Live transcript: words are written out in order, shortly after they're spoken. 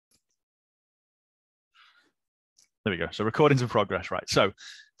There we go. So recordings of progress, right? So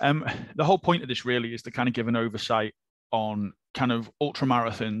the whole point of this really is to kind of give an oversight on kind of ultra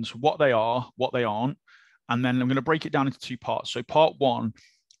marathons, what they are, what they aren't. And then I'm going to break it down into two parts. So part one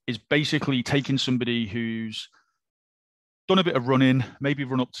is basically taking somebody who's done a bit of running, maybe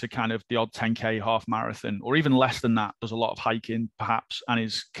run up to kind of the odd 10K half marathon, or even less than that, does a lot of hiking perhaps, and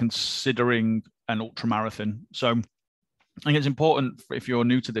is considering an ultra marathon. So I think it's important if you're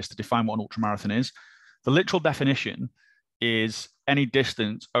new to this to define what an ultra marathon is. The literal definition is any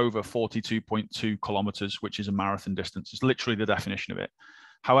distance over 42.2 kilometers, which is a marathon distance. It's literally the definition of it.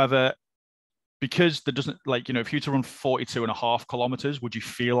 However, because there doesn't, like, you know, if you were to run 42.5 kilometers, would you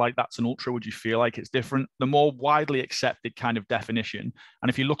feel like that's an ultra? Would you feel like it's different? The more widely accepted kind of definition, and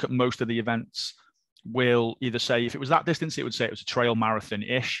if you look at most of the events, will either say if it was that distance, it would say it was a trail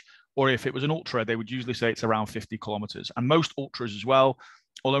marathon-ish, or if it was an ultra, they would usually say it's around 50 kilometers. And most ultras as well,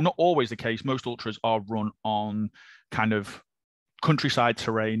 although not always the case, most ultras are run on kind of countryside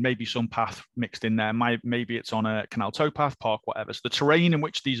terrain, maybe some path mixed in there. Maybe it's on a canal towpath, park, whatever. So the terrain in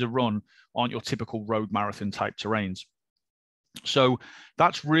which these are run aren't your typical road marathon type terrains. So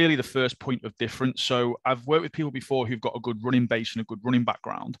that's really the first point of difference. So I've worked with people before who've got a good running base and a good running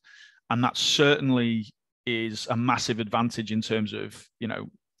background, and that certainly is a massive advantage in terms of, you know,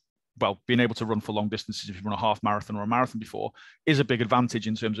 well, being able to run for long distances if you've run a half marathon or a marathon before is a big advantage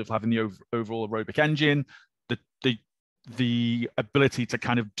in terms of having the overall aerobic engine, the ability to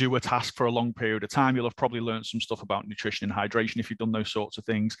kind of do a task for a long period of time. You'll have probably learned some stuff about nutrition and hydration if you've done those sorts of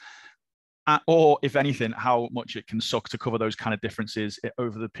things. Or if anything, how much it can suck to cover those kind of differences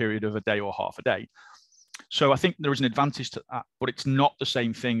over the period of a day or half a day. So I think there is an advantage to that, but it's not the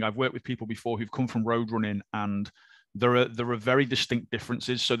same thing. I've worked with people before who've come from road running, and there are very distinct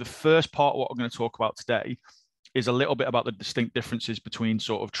differences. So the first part of what I'm going to talk about today is a little bit about the distinct differences between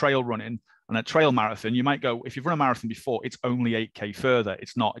sort of trail running and a trail marathon. You might go, if you've run a marathon before, it's only 8K further.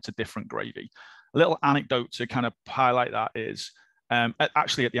 It's not, it's a different gravy. A little anecdote to kind of highlight that is,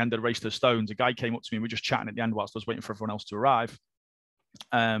 actually at the end of the Race to the Stones, a guy came up to me, and we were just chatting at the end whilst I was waiting for everyone else to arrive.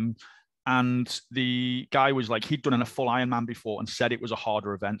 And the guy was like, he'd done a full Ironman before and said it was a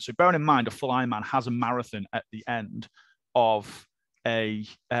harder event. So bearing in mind, a full Ironman has a marathon at the end of a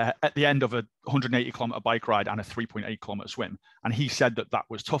 180 kilometer bike ride and a 3.8 kilometer swim. And he said that that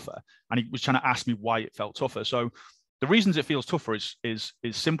was tougher. And he was trying to ask me why it felt tougher. So the reasons it feels tougher is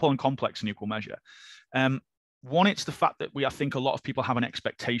simple and complex in equal measure. One, it's the fact that I think a lot of people have an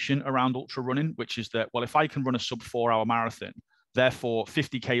expectation around ultra running, which is that, well, if I can run a sub 4 hour marathon, therefore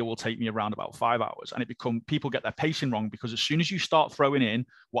 50K will take me around about 5 hours. And people get their pacing wrong, because as soon as you start throwing in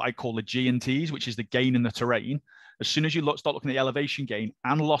what I call the G and T's, which is the gain in the terrain, as soon as you start looking at the elevation gain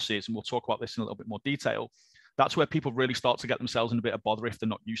and losses, and we'll talk about this in a little bit more detail, that's where people really start to get themselves in a bit of bother if they're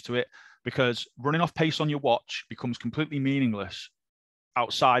not used to it, because running off pace on your watch becomes completely meaningless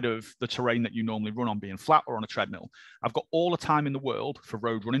outside of the terrain that you normally run on, being flat or on a treadmill. I've got all the time in the world for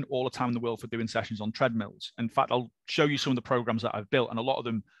road running, all the time in the world for doing sessions on treadmills. In fact, I'll show you some of the programs that I've built, and a lot of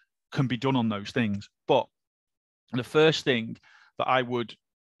them can be done on those things. But the first thing that I would,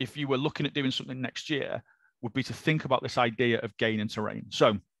 if you were looking at doing something next year, would be to think about this idea of gain and terrain.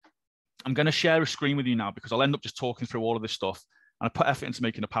 So I'm going to share a screen with you now, because I'll end up just talking through all of this stuff, and I put effort into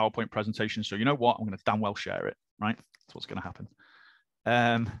making a PowerPoint presentation. So you know what? I'm going to damn well share it, right? That's what's going to happen.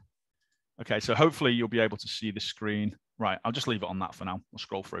 Okay, so hopefully you'll be able to see the screen. Right, I'll just leave it on that for now. I'll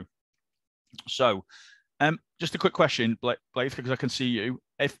scroll through. So just a quick question, Blake, because I can see you.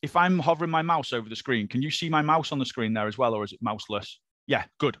 If I'm hovering my mouse over the screen, can you see my mouse on the screen there as well, or is it mouseless? Yeah,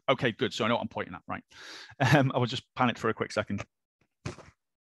 good. Okay, good. So I know what I'm pointing at, right? I was just panicked for a quick second.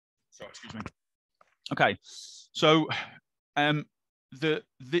 Sorry, excuse me. Okay, so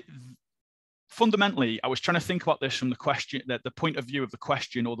fundamentally, I was trying to think about this from the question, the point of view of the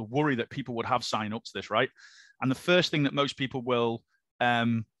question or the worry that people would have signing up to this, right? And the first thing that most people will,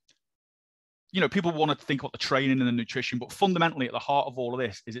 people want to think about the training and the nutrition, but fundamentally at the heart of all of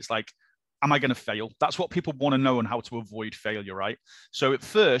this is, it's like, am I going to fail? That's what people want to know, and how to avoid failure, right? So at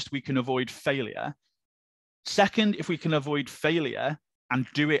first, we can avoid failure. Second, if we can avoid failure and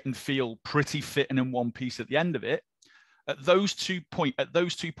do it and feel pretty fit and in one piece at the end of it, at those 2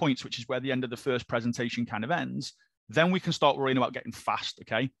 points, which is where the end of the first presentation kind of ends, then we can start worrying about getting fast,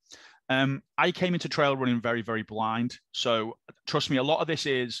 okay? I came into trail running very, very blind. So trust me, a lot of this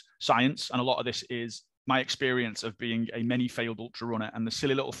is science, and a lot of this is my experience of being a many failed ultra runner, and the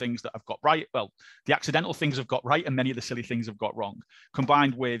silly little things that I've got right. Well, the accidental things I've got right, and many of the silly things I've got wrong,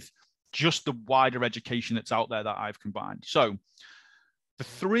 combined with just the wider education that's out there that I've combined. So the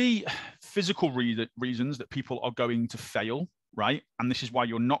three physical reasons that people are going to fail, right? And this is why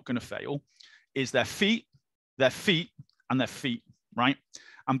you're not going to fail, is their feet, their feet and their feet, right?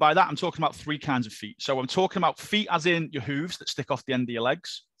 And by that, I'm talking about 3 kinds of feet. So I'm talking about feet as in your hooves that stick off the end of your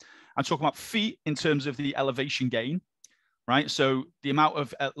legs. I'm talking about feet in terms of the elevation gain, right? So the amount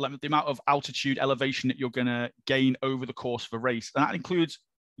of altitude elevation that you're going to gain over the course of a race. And that includes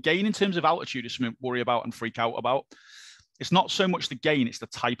gain in terms of altitude is something to worry about and freak out about. It's not so much the gain, it's the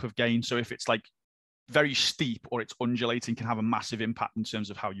type of gain. So if it's like very steep or it's undulating, can have a massive impact in terms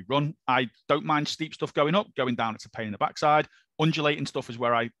of how you run. I don't mind steep stuff going up, going down, it's a pain in the backside. Undulating stuff is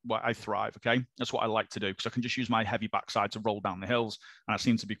where I thrive, okay? That's what I like to do because I can just use my heavy backside to roll down the hills. And I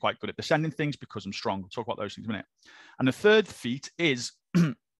seem to be quite good at descending things because I'm strong. We'll talk about those things in a minute. And the third feat is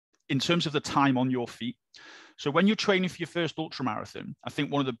in terms of the time on your feet. So when you're training for your first ultramarathon, I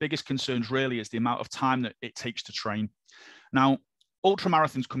think one of the biggest concerns really is the amount of time that it takes to train. Now,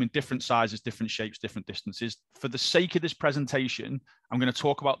 ultramarathons come in different sizes, different shapes, different distances. For the sake of this presentation, I'm going to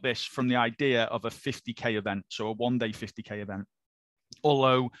talk about this from the idea of a 50K event, so a one-day 50K event.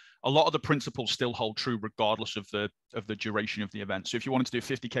 Although a lot of the principles still hold true regardless of the duration of the event. So if you wanted to do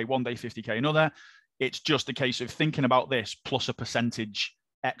 50K one day, 50K another, it's just a case of thinking about this plus a percentage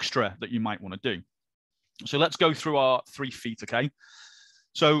extra that you might want to do. So let's go through our 3 feet, okay?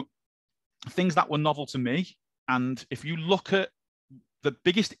 So things that were novel to me, and if you look at the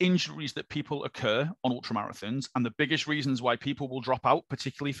biggest injuries that people occur on ultramarathons and the biggest reasons why people will drop out,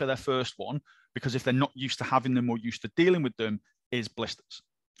 particularly for their first one, because if they're not used to having them or used to dealing with them, is blisters,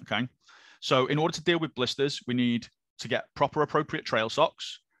 okay? So in order to deal with blisters, we need to get proper appropriate trail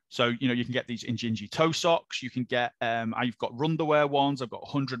socks. So, you know, you can get these Injinji toe socks. You can get, I've got Runderwear ones. I've got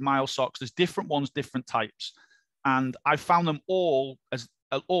 100-mile socks. There's different ones, different types. And I found them all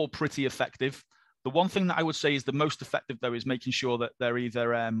pretty effective. The one thing that I would say is the most effective, though, is making sure that they're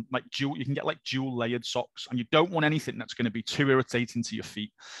either you can get like dual layered socks, and you don't want anything that's going to be too irritating to your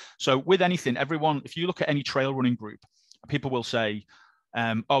feet. So with anything, everyone, if you look at any trail running group, people will say,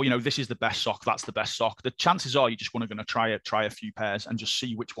 oh, you know, this is the best sock, that's the best sock. The chances are you just want to try a few pairs and just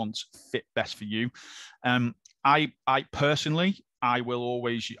see which ones fit best for you. I personally, I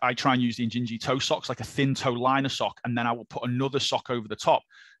try and use the Injinji toe socks, like a thin toe liner sock, and then I will put another sock over the top,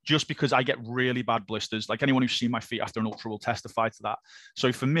 just because I get really bad blisters. Like anyone who's seen my feet after an ultra will testify to that.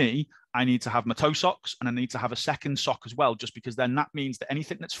 So for me, I need to have my toe socks and I need to have a second sock as well, just because then that means that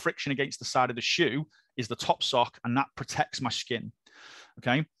anything that's friction against the side of the shoe is the top sock, and that protects my skin.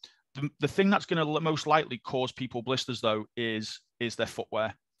 Okay. The thing that's going to most likely cause people blisters, though, is their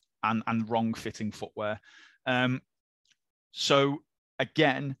footwear and wrong fitting footwear. So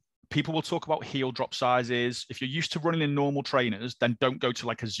again, people will talk about heel drop sizes. If you're used to running in normal trainers, then don't go to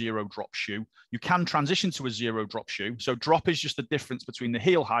like a 0 drop shoe. You can transition to a 0 drop shoe. So drop is just the difference between the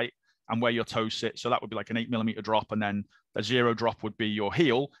heel height and where your toes sit. So that would be like an 8mm drop. And then a 0 drop would be your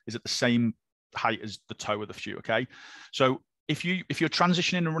heel is at the same height as the toe of the shoe. Okay. So if you're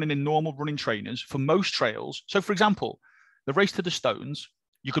transitioning and running in normal running trainers for most trails, so for example, the Race to the Stones,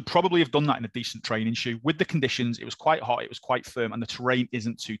 you could probably have done that in a decent training shoe. With the conditions, it was quite hot, it was quite firm, and the terrain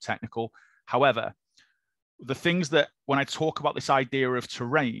isn't too technical. However, the things that when I talk about this idea of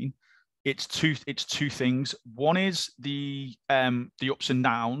terrain, it's two things. One is the ups and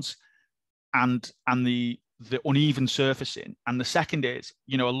downs and the uneven surfacing. And the second is,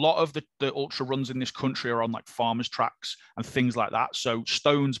 you know, a lot of the ultra runs in this country are on like farmers tracks and things like that. So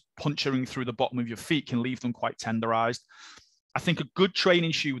stones puncturing through the bottom of your feet can leave them quite tenderized. I think a good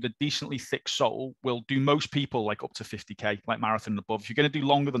training shoe with a decently thick sole will do most people like up to 50K, like marathon and above. If you're going to do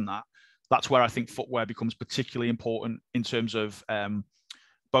longer than that, that's where I think footwear becomes particularly important in terms of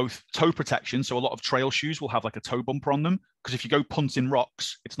both toe protection. So a lot of trail shoes will have like a toe bumper on them, because if you go punting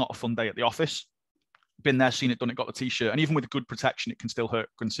rocks, it's not a fun day at the office. Been there, seen it, done it, got the t-shirt. And even with good protection, it can still hurt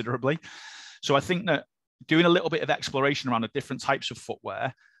considerably. So I think that doing a little bit of exploration around the different types of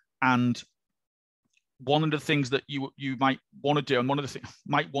footwear, and one of the things that you might want to do, and one of the things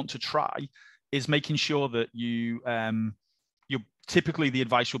might want to try, is making sure that you typically the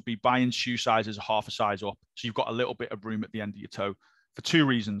advice would be buying shoe sizes half a size up, so you've got a little bit of room at the end of your toe, for 2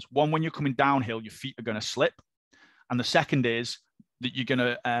 reasons. One, when you're coming downhill, your feet are going to slip, and the second is that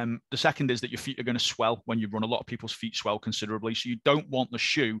your feet are going to swell when you run. A lot of people's feet swell considerably, so you don't want the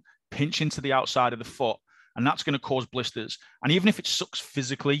shoe pinch into the outside of the foot, and that's going to cause blisters. And even if it sucks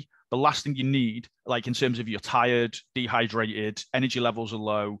physically, the last thing you need, like in terms of you're tired, dehydrated, energy levels are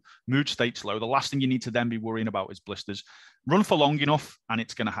low, mood state's low, the last thing you need to then be worrying about is blisters. Run for long enough and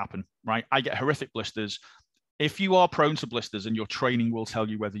it's going to happen, right? I get horrific blisters. If you are prone to blisters, and your training will tell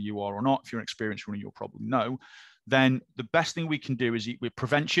you whether you are or not, if you're an experienced runner, you'll probably know, then the best thing we can do is with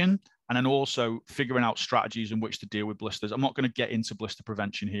prevention and then also figuring out strategies in which to deal with blisters. I'm not going to get into blister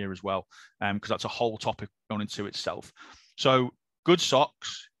prevention here as well, because that's a whole topic on into itself. So good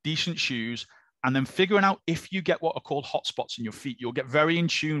socks, decent shoes, and then figuring out if you get what are called hotspots in your feet. You'll get very in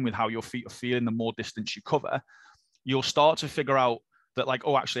tune with how your feet are feeling the more distance you cover. You'll start to figure out that, like,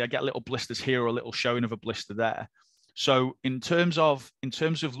 oh, actually, I get little blisters here or a little showing of a blister there. So in terms of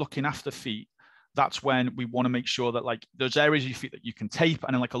looking after feet, that's when we want to make sure that, like, there's areas of your feet that you can tape.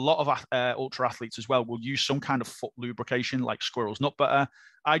 And then, like, a lot of ultra athletes as well will use some kind of foot lubrication, like squirrel's nut butter.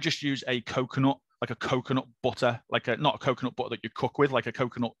 I just use a coconut butter, not a coconut butter that you cook with, like a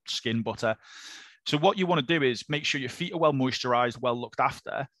coconut skin butter. So what you want to do is make sure your feet are well moisturized, well looked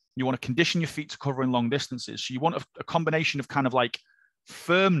after. You want to condition your feet to cover in long distances. So you want a combination of kind of like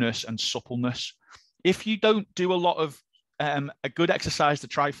firmness and suppleness. If you don't do a lot of a good exercise to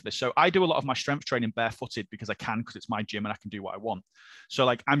try for this. So I do a lot of my strength training barefooted because it's my gym and I can do what I want. So,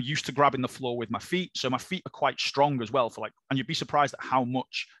 like, I'm used to grabbing the floor with my feet. So my feet are quite strong as well and you'd be surprised at how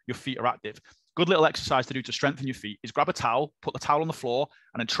much your feet are active. Good little exercise to do to strengthen your feet is grab a towel, put the towel on the floor,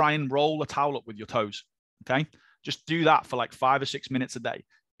 and then try and roll the towel up with your toes. Okay. Just do that for like 5 or 6 minutes a day.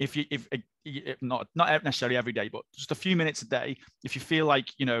 If not necessarily every day, but just a few minutes a day, if you feel like,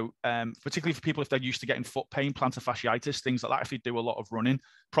 particularly for people if they're used to getting foot pain, plantar fasciitis, things like that, if you do a lot of running,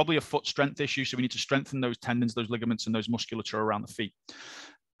 probably a foot strength issue. So we need to strengthen those tendons, those ligaments, and those musculature around the feet.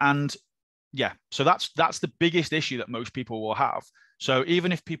 And yeah, so that's the biggest issue that most people will have. So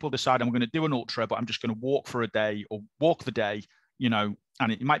even if people decide I'm going to do an ultra, but I'm just going to walk for a day or walk the day,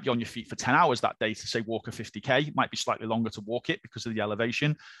 and it might be on your feet for 10 hours that day to say walk a 50K, it might be slightly longer to walk it because of the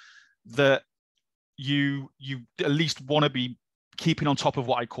elevation, that you at least want to be keeping on top of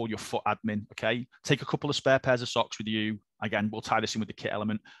what I call your foot admin, okay? Take a couple of spare pairs of socks with you. Again, we'll tie this in with the kit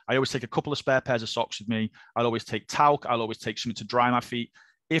element. I always take a couple of spare pairs of socks with me. I'll always take talc. I'll always take something to dry my feet.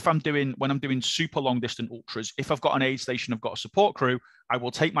 When I'm doing super long distance ultras, if I've got an aid station, I've got a support crew, I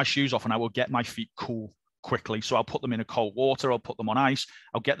will take my shoes off and I will get my feet cool quickly. So I'll put them in a cold water, I'll put them on ice,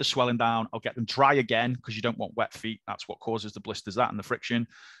 I'll get the swelling down, I'll get them dry again because you don't want wet feet. That's what causes the blisters, that and the friction.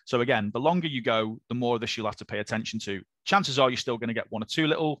 So again, the longer you go, the more of this you'll have to pay attention to. Chances are you're still going to get one or two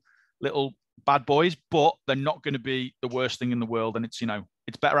little bad boys, but they're not going to be the worst thing in the world. And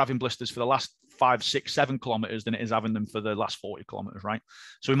it's better having blisters for the last 5, 6, 7 kilometers than it is having them for the last 40 kilometers, right?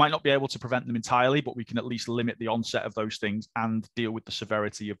 So we might not be able to prevent them entirely, but we can at least limit the onset of those things and deal with the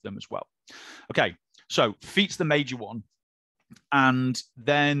severity of them as well. Okay, so feet's the major one. And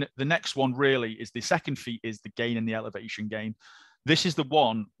then the next one really is the second feat is the gain and the elevation gain. This is the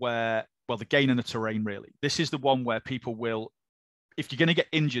one where, the gain and the terrain really. This is the one where people will, if you're going to get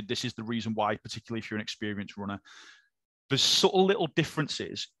injured, this is the reason why, particularly if you're an experienced runner. There's subtle little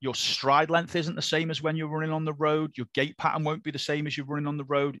differences. Your stride length isn't the same as when you're running on the road. Your gait pattern won't be the same as you're running on the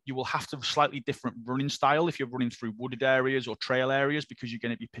road. You will have to have a slightly different running style if you're running through wooded areas or trail areas because you're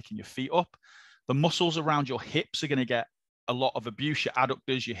going to be picking your feet up. The muscles around your hips are going to get a lot of abuse. Your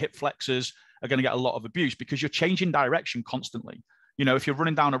adductors, your hip flexors are going to get a lot of abuse because you're changing direction constantly. If you're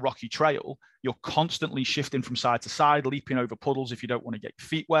running down a rocky trail, you're constantly shifting from side to side, leaping over puddles if you don't want to get your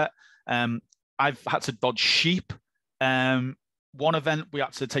feet wet. I've had to dodge sheep. One event, we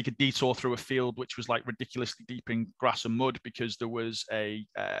had to take a detour through a field, which was like ridiculously deep in grass and mud because there was a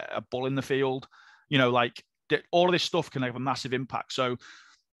bull in the field. All of this stuff can have a massive impact. So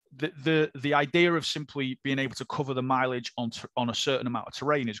the idea of simply being able to cover the mileage on a certain amount of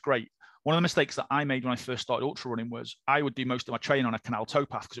terrain is great. One of the mistakes that I made when I first started ultra running was I would do most of my training on a canal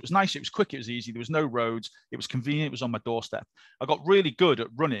towpath because it was nice, it was quick, it was easy, there was no roads, it was convenient, it was on my doorstep. I got really good at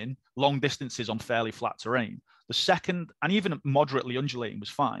running long distances on fairly flat terrain. The second, and even moderately undulating, was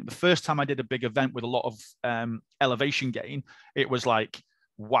fine. The first time I did a big event with a lot of elevation gain, it was like,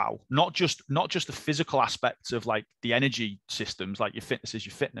 wow, not just the physical aspects of like the energy systems, like your fitness is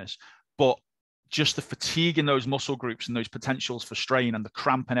your fitness, but just the fatigue in those muscle groups and those potentials for strain and the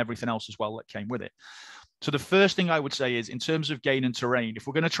cramp and everything else as well that came with it. So the first thing I would say is in terms of gain and terrain, if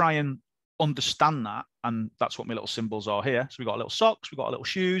we're going to try and understand that, and that's what my little symbols are here. So we've got little socks, we've got little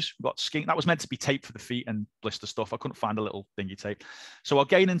shoes, we've got skin. That was meant to be tape for the feet and blister stuff. I couldn't find a little thingy tape. So our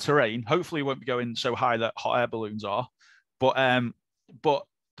gain and terrain, hopefully we won't be going so high that hot air balloons are. But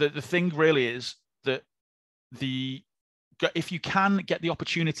the thing really is that if you can get the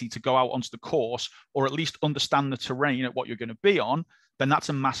opportunity to go out onto the course or at least understand the terrain at what you're going to be on, then that's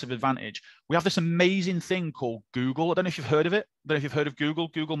a massive advantage. We have this amazing thing called Google. I don't know if you've heard of it. I don't know if you've heard of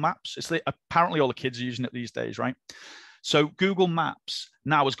Google Maps. Apparently all the kids are using it these days, right? So Google Maps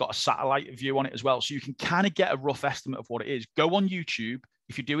now has got a satellite view on it as well. So you can kind of get a rough estimate of what it is. Go on YouTube,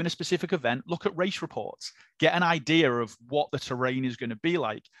 if you're doing a specific event, look at race reports, get an idea of what the terrain is going to be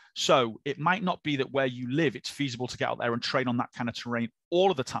like. So it might not be that where you live, it's feasible to get out there and train on that kind of terrain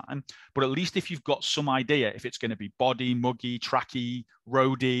all of the time. But at least if you've got some idea, if it's going to be body, muggy, tracky,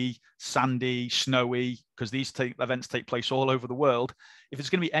 roady, sandy, snowy, because these events take place all over the world. If it's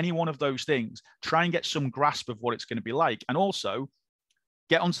going to be any one of those things, try and get some grasp of what it's going to be like. And also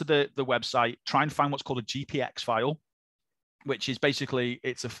get onto the website, try and find what's called a GPX file, which is basically,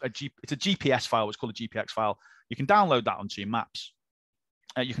 it's a GPS file. It's called a GPX file. You can download that onto your maps.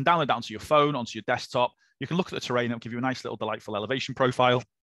 You can download that onto your phone, onto your desktop. You can look at the terrain. It'll give you a nice little delightful elevation profile.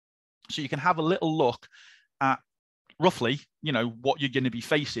 So you can have a little look at roughly, you know, what you're going to be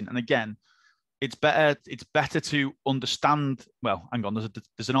facing. And again, it's better to understand. Well, hang on,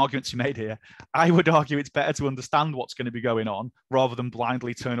 there's an argument to be made here. I would argue it's better to understand what's going to be going on rather than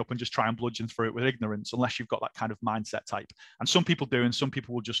blindly turn up and just try and bludgeon through it with ignorance, unless you've got that kind of mindset type. And some people do, and some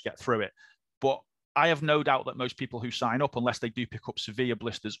people will just get through it. But I have no doubt that most people who sign up, unless they do pick up severe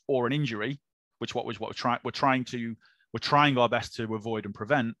blisters or an injury, which we're trying our best to avoid and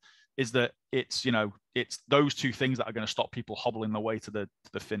prevent, is that it's those two things that are going to stop people hobbling their way to the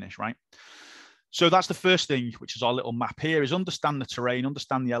finish, right? So that's the first thing, which is our little map here, is understand the terrain,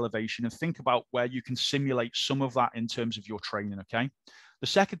 understand the elevation, and think about where you can simulate some of that in terms of your training, okay? The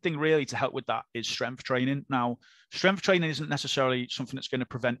second thing really to help with that is strength training. Now, strength training isn't necessarily something that's going to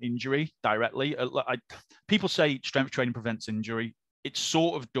prevent injury directly. People say strength training prevents injury. It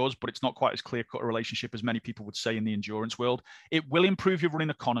sort of does, but it's not quite as clear-cut a relationship as many people would say in the endurance world. It will improve your running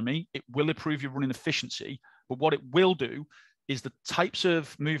economy. It will improve your running efficiency. But what it will do is the types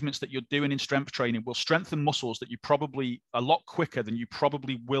of movements that you're doing in strength training will strengthen muscles that you probably a lot quicker than you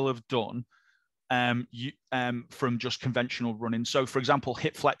probably will have done from just conventional running. So for example,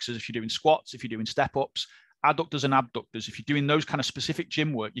 hip flexors, if you're doing squats, if you're doing step ups, adductors and abductors, if you're doing those kind of specific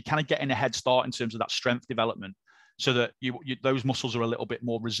gym work, you kind of get in a head start in terms of that strength development, so that those muscles are a little bit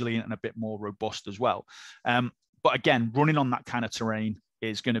more resilient and a bit more robust as well. But again, running on that kind of terrain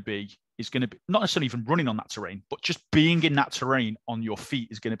is going to be not necessarily even running on that terrain, but just being in that terrain on your feet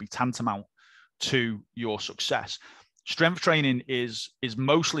is going to be tantamount to your success. Strength training is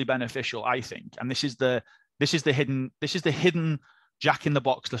mostly beneficial, I think, and this is the hidden jack in the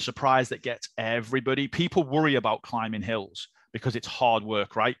box, the surprise that gets everybody. People worry about climbing hills because it's hard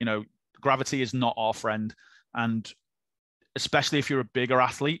work, right? You know, gravity is not our friend, and especially if you're a bigger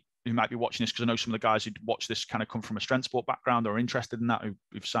athlete who might be watching this, because I know some of the guys who watch this kind of come from a strength sport background or are interested in that,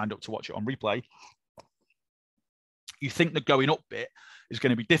 who've signed up to watch it on replay. You think the going up bit is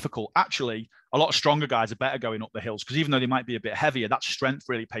going to be difficult. Actually, a lot of stronger guys are better going up the hills, because even though they might be a bit heavier, that strength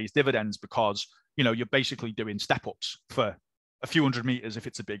really pays dividends, because, you know, you're basically doing step ups for a few hundred meters if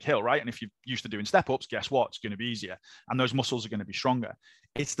it's a big hill, right? And if you're used to doing step ups, guess what? It's going to be easier, and those muscles are going to be stronger.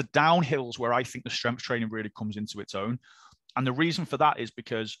 It's the downhills where I think the strength training really comes into its own. And the reason for that is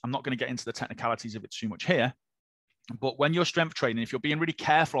because I'm not going to get into the technicalities of it too much here, but when you're strength training, if you're being really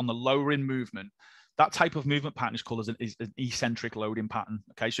careful on the lowering movement, that type of movement pattern is called an eccentric loading pattern.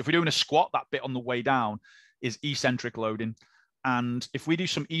 Okay, so if we're doing a squat, that bit on the way down is eccentric loading. And if we do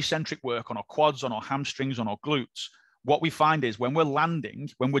some eccentric work on our quads, on our hamstrings, on our glutes, what we find is when we're landing,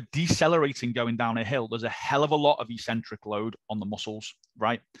 when we're decelerating going down a hill, there's a hell of a lot of eccentric load on the muscles,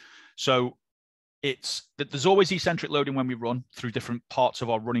 right? So there's always eccentric loading when we run through different parts of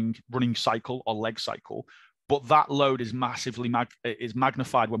our running cycle or leg cycle, but that load is massively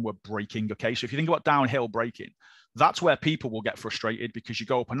magnified when we're braking. Okay, so if you think about downhill braking, that's where people will get frustrated, because you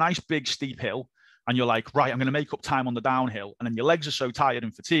go up a nice big steep hill and you're like, right, I'm going to make up time on the downhill, and then your legs are so tired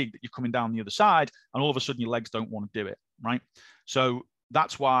and fatigued that you're coming down the other side, and all of a sudden your legs don't want to do it, right? So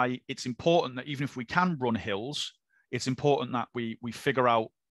that's why it's important that even if we can run hills, it's important that we figure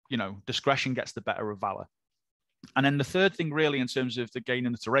out, you know, discretion gets the better of valor. And then the third thing really in terms of the gain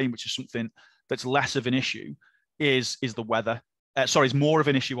in the terrain, which is something that's less of an issue, is the weather. Is more of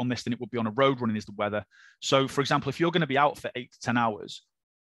an issue on this than it would be on a road running, is the weather. So for example, if you're going to be out for 8 to 10 hours,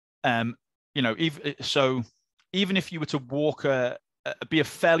 you know, even if you were to walk be a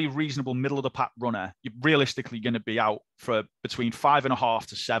fairly reasonable middle of the pack runner, you're realistically going to be out for between 5.5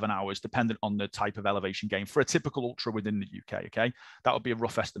 to 7 hours, dependent on the type of elevation gain for a typical ultra within the UK. Okay, that would be a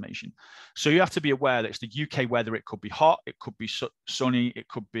rough estimation. So you have to be aware that it's the UK weather. It could be hot, it could be sunny, it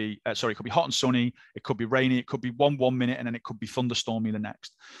could be it could be hot and sunny, it could be rainy, it could be one minute, and then it could be thunderstormy the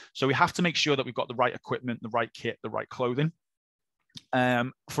next. So we have to make sure that we've got the right equipment, the right kit, the right clothing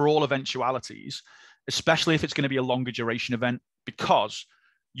for all eventualities, especially if it's going to be a longer duration event, because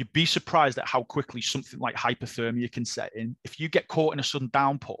you'd be surprised at how quickly something like hypothermia can set in. If you get caught in a sudden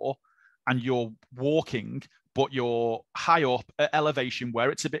downpour and you're walking but you're high up at elevation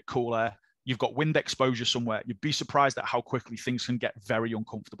where it's a bit cooler, you've got wind exposure somewhere, you'd be surprised at how quickly things can get very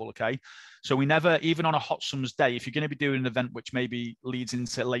uncomfortable, okay? So we never, even on a hot summer's day, if you're going to be doing an event which maybe leads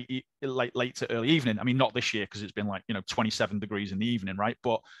into late to early evening, I mean, not this year because it's been like, 27 degrees in the evening, right?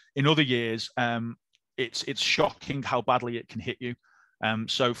 But in other years, it's shocking how badly it can hit you.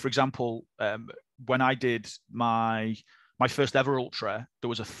 So for example, when I did my first ever ultra, there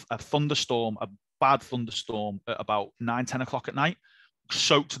was a thunderstorm, a bad thunderstorm at about 9-10 o'clock at night,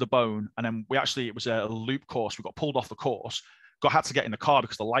 soaked to the bone. And then it was a loop course. We got pulled off the course, had to get in the car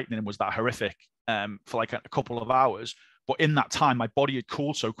because the lightning was that horrific for like a couple of hours. But in that time, my body had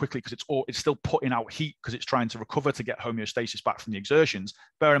cooled so quickly because it's still putting out heat because it's trying to recover to get homeostasis back from the exertions.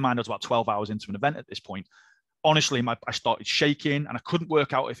 Bear in mind, I was about 12 hours into an event at this point. Honestly, I started shaking and I couldn't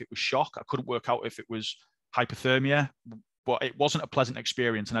work out if it was shock. I couldn't work out if it was hypothermia, but it wasn't a pleasant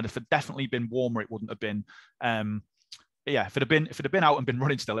experience. And if it had definitely been warmer, it wouldn't have been. If it had been out and been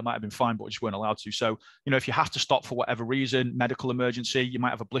running still, it might have been fine, but we just weren't allowed to. So, if you have to stop for whatever reason, medical emergency, you might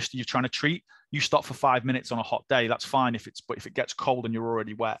have a blister you're trying to treat, you stop for 5 minutes on a hot day, that's fine. But if it gets cold and you're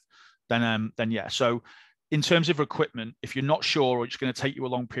already wet, then yeah. So in terms of equipment, if you're not sure or it's going to take you a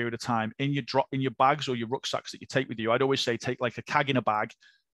long period of time, in your bags or your rucksacks that you take with you, I'd always say take like a CAG in a bag,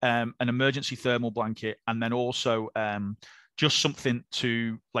 an emergency thermal blanket, and then also just something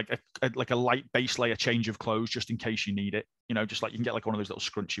to like a light base layer change of clothes just in case you need it. Just like you can get like one of those little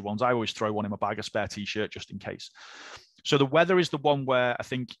scrunchy ones. I always throw one in my bag, a spare t-shirt just in case. So the weather is the one where I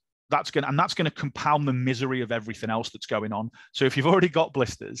think that's going to compound the misery of everything else that's going on. So if you've already got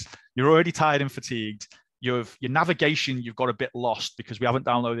blisters, you're already tired and fatigued, your navigation, you've got a bit lost because we haven't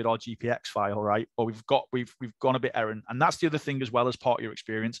downloaded our GPX file, right? Or we've gone a bit errant. And that's the other thing as well as part of your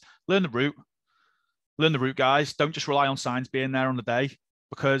experience. Learn the route, guys. Don't just rely on signs being there on the day,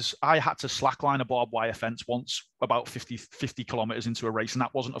 because I had to slackline a barbed wire fence once about 50 kilometers into a race. And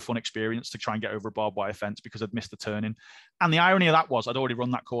that wasn't a fun experience to try and get over a barbed wire fence because I'd missed the turning. And the irony of that was I'd already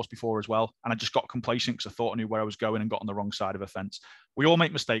run that course before as well. And I just got complacent because I thought I knew where I was going and got on the wrong side of a fence. We all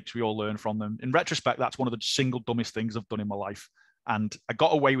make mistakes. We all learn from them. In retrospect, that's one of the single dumbest things I've done in my life. And I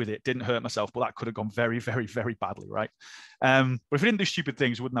got away with it, didn't hurt myself, but that could have gone very, very, very badly, right? But if we didn't do stupid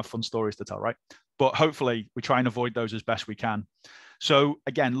things, we wouldn't have fun stories to tell, right? But hopefully we try and avoid those as best we can. So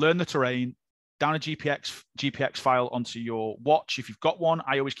again, learn the terrain, down a GPX file onto your watch. If you've got one,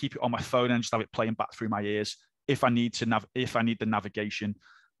 I always keep it on my phone and just have it playing back through my ears if I need the navigation.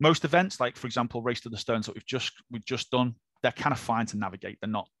 Most events, like for example, Race to the Stones that we've just done, they're kind of fine to navigate. They're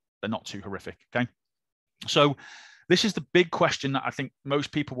not too horrific. Okay. So this is the big question that I think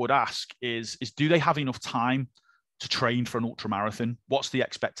most people would ask is do they have enough time to train for an ultramarathon? What's the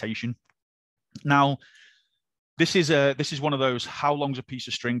expectation? Now, this is one of those how long's a piece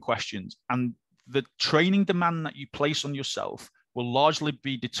of string questions, and the training demand that you place on yourself will largely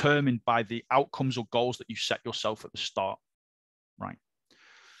be determined by the outcomes or goals that you set yourself at the start, right?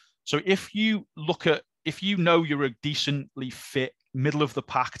 So if you know you're a decently fit middle of the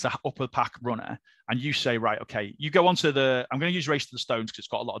pack to upper pack runner, and you say, right, okay, you go onto I'm going to use Race to the Stones because it's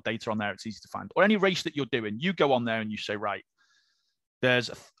got a lot of data on there, it's easy to find, or any race that you're doing, you go on there and you say, right, there's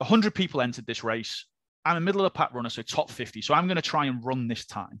 100 people entered this race. I'm a middle of the pack runner, so top 50. So I'm going to try and run this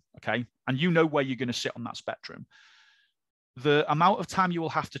time, okay? And you know where you're going to sit on that spectrum. The amount of time you will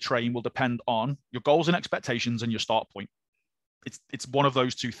have to train will depend on your goals and expectations and your start point. It's one of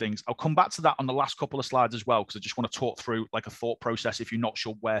those two things. I'll come back to that on the last couple of slides as well, because I just want to talk through like a thought process if you're not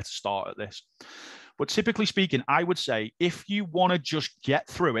sure where to start at this. But typically speaking, I would say if you want to just get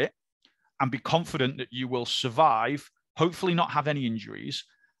through it and be confident that you will survive, hopefully not have any injuries,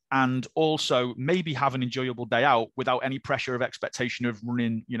 and also maybe have an enjoyable day out without any pressure of expectation of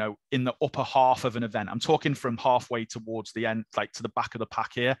running, in the upper half of an event. I'm talking from halfway towards the end, like to the back of the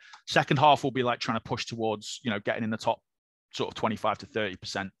pack here. Second half will be like trying to push towards, getting in the top sort of 25 to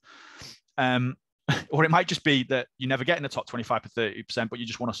 30%. Or it might just be that you never get in the top 25 to 30%, but you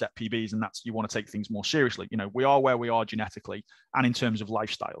just want to set PBs and you want to take things more seriously. We are where we are genetically and in terms of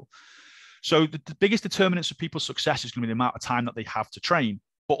lifestyle. So the biggest determinants of people's success is going to be the amount of time that they have to train,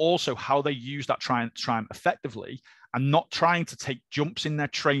 but also how they use that time effectively and not trying to take jumps in their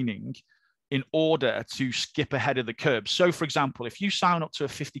training in order to skip ahead of the curve. So for example, if you sign up to a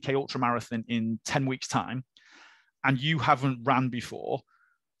 50K ultramarathon in 10 weeks time and you haven't ran before,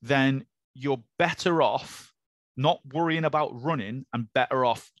 then you're better off not worrying about running and better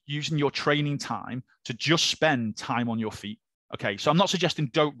off using your training time to just spend time on your feet. Okay, so I'm not suggesting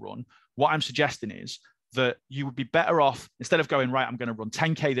don't run. What I'm suggesting is that you would be better off, instead of going, right, I'm going to run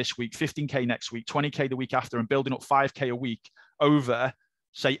 10K this week, 15K next week, 20K the week after, and building up 5K a week over,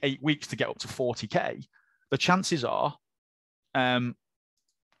 say, 8 weeks to get up to 40K, the chances are,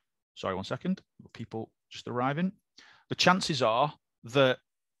 sorry, 1 second, people just arriving. The chances are that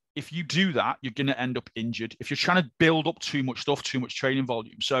if you do that, you're going to end up injured. If you're trying to build up too much stuff, too much training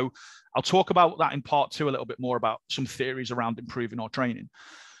volume. So I'll talk about that in part 2 a little bit more about some theories around improving our training.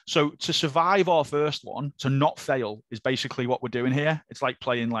 So to survive our first one, to not fail is basically what we're doing here. It's like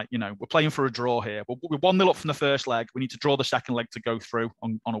playing, like, you know, we're playing for a draw here. We're 1-0 up from the first leg. We need to draw the second leg to go through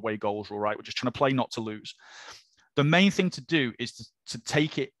on away goals, all right? We're just trying to play not to lose. The main thing to do is to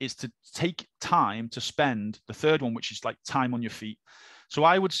take time to spend the third one, which is like time on your feet. So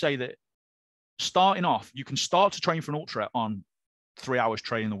I would say that starting off, you can start to train for an ultra on 3 hours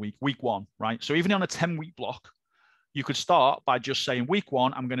training a week 1, right? So even on a 10-week block, you could start by just saying week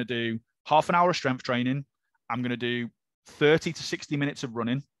 1, I'm going to do half an hour of strength training. I'm going to do 30 to 60 minutes of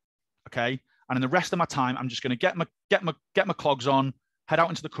running. Okay. And in the rest of my time, I'm just going to get my clogs on, head out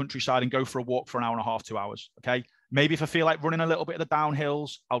into the countryside and go for a walk for an hour and a half, 2 hours. Okay. Maybe if I feel like running a little bit of the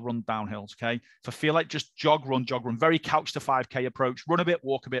downhills, I'll run downhills. Okay. If I feel like just jog, run, very couch to 5K approach, run a bit,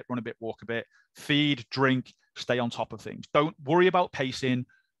 walk a bit, run a bit, walk a bit, feed, drink, stay on top of things. Don't worry about pacing.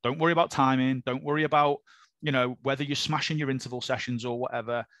 Don't worry about timing. Don't worry about, you know, whether you're smashing your interval sessions or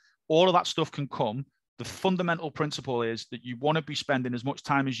whatever. All of that stuff can come. The fundamental principle is that you want to be spending as much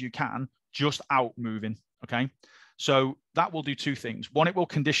time as you can just out moving. Okay. So that will do 2 things. 1, it will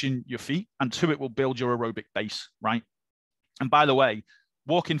condition your feet, and 2, it will build your aerobic base, right? And by the way,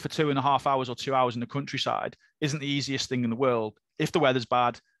 walking for 2.5 hours or 2 hours in the countryside isn't the easiest thing in the world. If the weather's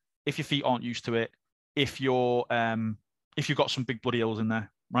bad, if your feet aren't used to it, if you've got some big bloody hills in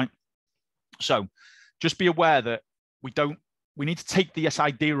there, right? So just be aware that we need to take this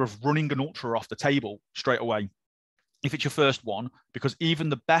idea of running an ultra off the table straight away if it's your first one, because even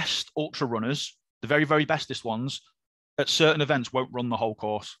the best ultra runners, the very, very bestest ones, at certain events won't run the whole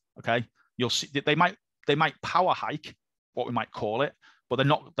course. Okay. You'll see they might power hike, what we might call it, but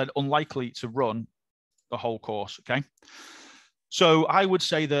they're unlikely to run the whole course. Okay. So I would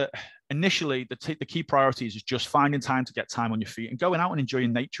say that initially the key priorities is just finding time to get time on your feet and going out and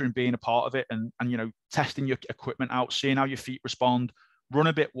enjoying nature and being a part of it, and you know, testing your equipment out, seeing how your feet respond, run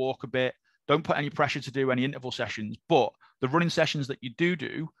a bit, walk a bit. Don't put any pressure to do any interval sessions, but the running sessions that you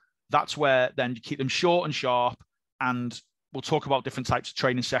do, that's where then you keep them short and sharp. And we'll talk about different types of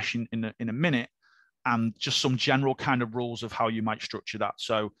training session in a minute, and just some general kind of rules of how you might structure that.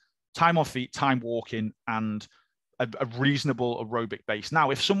 So time on feet, time walking, and a reasonable aerobic base.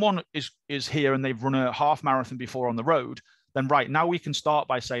 Now, if someone is here and they've run a half marathon before on the road, then right now we can start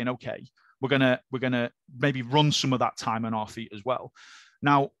by saying, okay, we're gonna maybe run some of that time on our feet as well.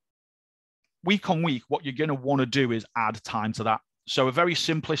 Now, week on week, what you're gonna want to do is add time to that. So a very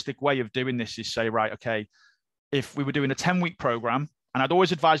simplistic way of doing this is say, right, okay, if we were doing a 10-week program, and I'd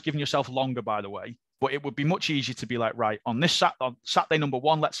always advise giving yourself longer, by the way, but it would be much easier to be like, right, on Saturday number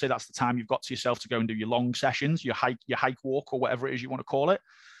 1, let's say that's the time you've got to yourself to go and do your long sessions, your hike, walk, or whatever it is you want to call it.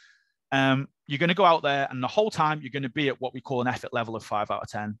 You're going to go out there, and the whole time you're going to be at what we call an effort level of 5 out of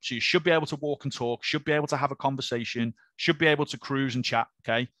 10. So you should be able to walk and talk, should be able to have a conversation, should be able to cruise and chat.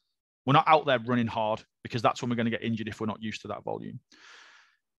 Okay. We're not out there running hard, because that's when we're going to get injured if we're not used to that volume.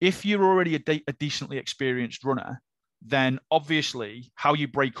 If you're already a decently experienced runner, then obviously how you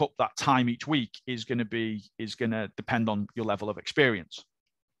break up that time each week is going to depend on your level of experience.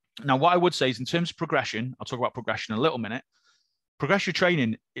 Now, what I would say is, in terms of progression, I'll talk about progression in a little minute. Progression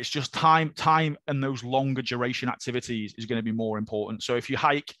training, it's just time, and those longer duration activities is going to be more important. So if you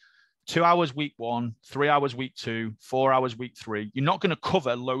hike 2 hours week 1, 3 hours week 2, 4 hours week 3, you're not going to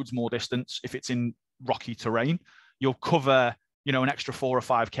cover loads more distance if it's in rocky terrain. You'll cover, you know, an extra 4 or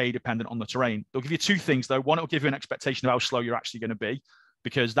 5K dependent on the terrain. They'll give you 2 things though. One, it'll give you an expectation of how slow you're actually going to be,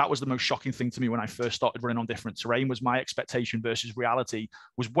 because that was the most shocking thing to me when I first started running on different terrain, was my expectation versus reality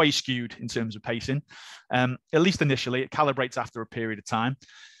was way skewed in terms of pacing. At least initially, it calibrates after a period of time.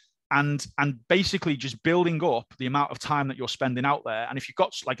 And basically just building up the amount of time that you're spending out there. And if you've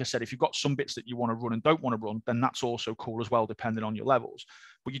got, like I said, if you've got some bits that you want to run and don't want to run, then that's also cool as well, depending on your levels.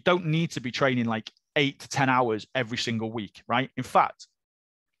 But you don't need to be training like 8 to 10 hours every single week, right? In fact,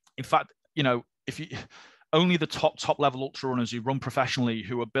 you know, if you only the top level ultra runners who run professionally,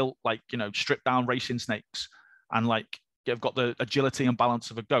 who are built like, you know, stripped down racing snakes, and like they've got the agility and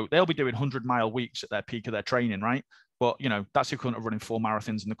balance of a goat, they'll be doing 100-mile weeks at their peak of their training, right? But, you know, that's equivalent of running 4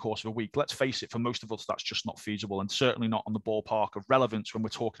 marathons in the course of a week. Let's face it, for most of us, that's just not feasible, and certainly not on the ballpark of relevance when we're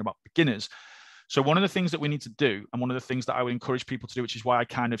talking about beginners. So one of the things that we need to do, and one of the things that I would encourage people to do, which is why I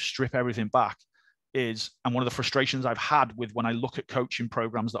kind of strip everything back, is, and one of the frustrations I've had with when I look at coaching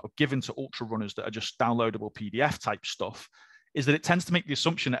programs that are given to ultra runners that are just downloadable PDF type stuff, is that it tends to make the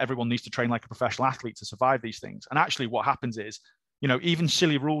assumption that everyone needs to train like a professional athlete to survive these things. And actually what happens is, you know, even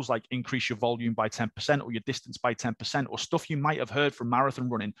silly rules like increase your volume by 10% or your distance by 10% or stuff you might have heard from marathon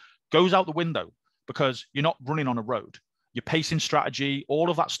running goes out the window because you're not running on a road. Your pacing strategy, all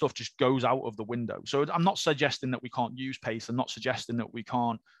of that stuff just goes out of the window. So I'm not suggesting that we can't use pace. I'm not suggesting that we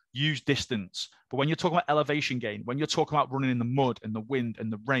can't use distance. But when you're talking about elevation gain, when you're talking about running in the mud and the wind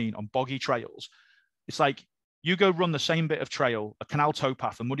and the rain on boggy trails, it's like you go run the same bit of trail, a canal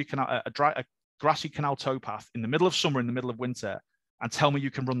towpath, a muddy canal, a grassy canal towpath in the middle of summer, in the middle of winter, and tell me you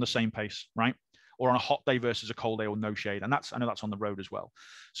can run the same pace, right? Or on a hot day versus a cold day or no shade. And I know that's on the road as well.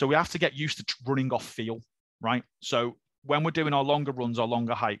 So we have to get used to running off feel, right? So when we're doing our longer runs, our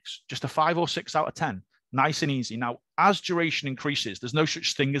longer hikes, just a 5 or 6 out of 10, nice and easy. Now, as duration increases, there's no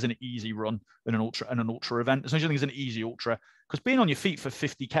such thing as an easy run in an ultra event. There's no such thing as an easy ultra, because being on your feet for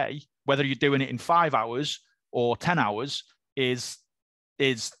 50K, whether you're doing it in 5 hours or 10 hours, is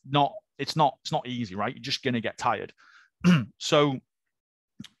not easy, right? You're just going to get tired. So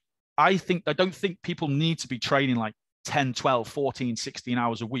I don't think people need to be training like 10, 12, 14, 16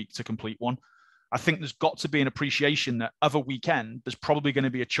 hours a week to complete one. I think there's got to be an appreciation that of a weekend, there's probably going to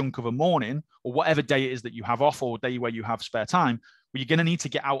be a chunk of a morning or whatever day it is that you have off or day where you have spare time, where you're going to need to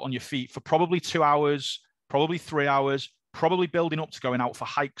get out on your feet for probably 2 hours, probably 3 hours, probably building up to going out for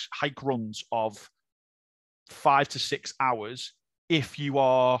hike runs of 5 to 6 hours if you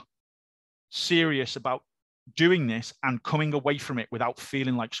are serious about doing this and coming away from it without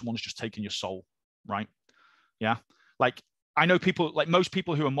feeling like someone's just taking your soul, right? Yeah. Like, I know people, like most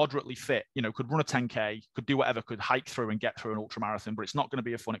people who are moderately fit, you know, could run a 10K, could do whatever, could hike through and get through an ultra marathon, but it's not going to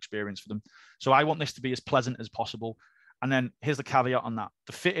be a fun experience for them. So I want this to be as pleasant as possible. And then here's the caveat on that.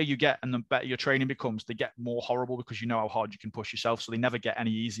 The fitter you get and the better your training becomes, they get more horrible because you know how hard you can push yourself. So they never get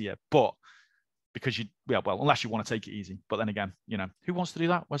any easier. But because unless you want to take it easy. But then again, you know, who wants to do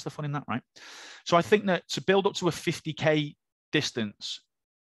that? Where's the fun in that, right? So I think that to build up to a 50K distance,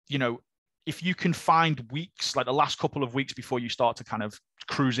 you know, if you can find weeks, like the last couple of weeks before you start to kind of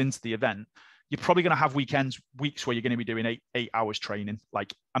cruise into the event, you're probably going to have weeks where you're going to be doing eight hours training.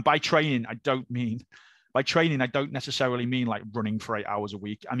 Like, and by training, I don't necessarily mean like running for 8 hours a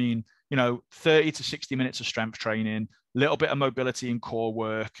week. I mean, you know, 30 to 60 minutes of strength training, a little bit of mobility and core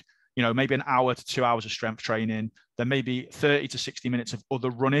work, you know, maybe an hour to 2 hours of strength training, then maybe 30 to 60 minutes of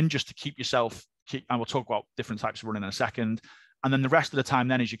other running just to keep yourself, and we'll talk about different types of running in a second. And then the rest of the time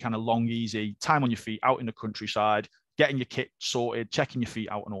then is your kind of long, easy time on your feet, out in the countryside, getting your kit sorted, checking your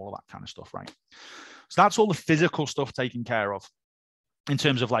feet out and all of that kind of stuff, right? So that's all the physical stuff taken care of in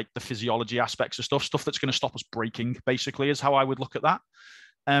terms of like the physiology aspects of stuff that's going to stop us breaking, basically, is how I would look at that.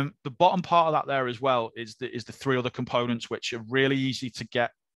 The bottom part of that there as well is the 3 other components, which are really easy to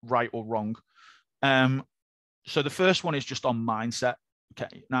get right or wrong. So the first one is just on mindset.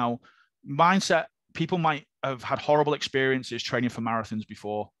 Okay. Now, mindset, people might have had horrible experiences training for marathons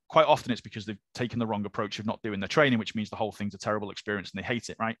before. Quite often it's because they've taken the wrong approach of not doing their training, which means the whole thing's a terrible experience and they hate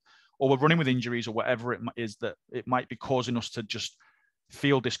it, right? Or we're running with injuries or whatever it is that it might be causing us to just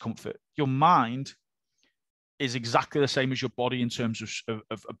feel discomfort. Your mind is exactly the same as your body in terms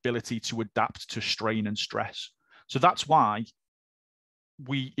of ability to adapt to strain and stress. So that's why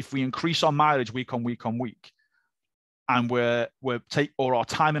if we increase our mileage week on week on week, and or our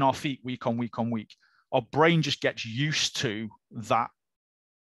time in our feet week on week on week, our brain just gets used to that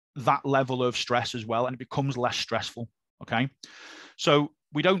level of stress as well, and it becomes less stressful. Okay. So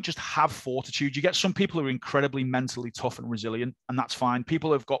we don't just have fortitude. You get some people who are incredibly mentally tough and resilient, and that's fine.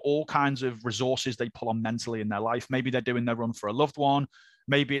 People have got all kinds of resources they pull on mentally in their life. Maybe they're doing their run for a loved one.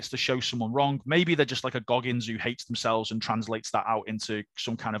 Maybe it's to show someone wrong. Maybe they're just like a Goggins who hates themselves and translates that out into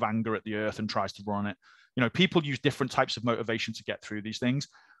some kind of anger at the earth and tries to run it. You know, people use different types of motivation to get through these things,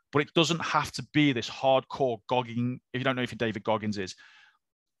 but it doesn't have to be this hardcore Goggins. If you don't know who David Goggins is,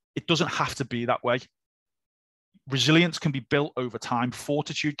 it doesn't have to be that way. Resilience can be built over time.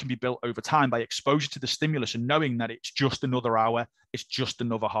 Fortitude can be built over time by exposure to the stimulus and knowing that it's just another hour, it's just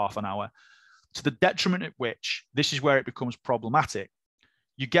another half an hour. To the detriment at which, this is where it becomes problematic.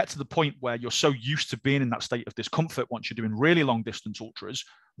 You get to the point where you're so used to being in that state of discomfort once you're doing really long distance ultras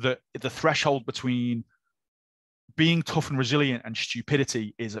that the threshold between being tough and resilient and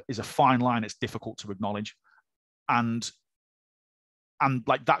stupidity is a fine line. It's difficult to acknowledge. And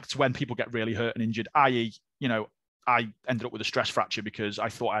like that's when people get really hurt and injured, i.e., you know, I ended up with a stress fracture because I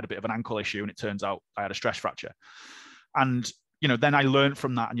thought I had a bit of an ankle issue and it turns out I had a stress fracture. And, you know, then I learned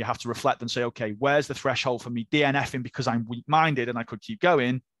from that, and you have to reflect and say, okay, where's the threshold for me DNFing because I'm weak-minded and I could keep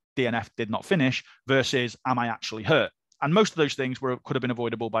going, DNF did not finish, versus am I actually hurt? And most of those things could have been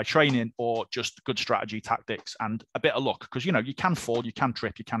avoidable by training or just good strategy, tactics, and a bit of luck. Because, you know, you can fall, you can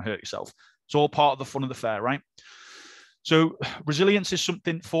trip, you can hurt yourself. It's all part of the fun of the fair, right? So resilience is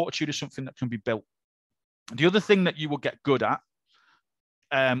something, fortitude is something that can be built. The other thing that you will get good at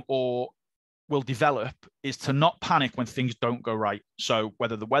or will develop is to not panic when things don't go right. So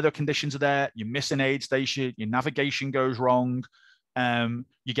whether the weather conditions are there, you miss an aid station, your navigation goes wrong,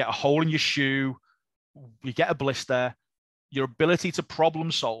 you get a hole in your shoe, you get a blister, your ability to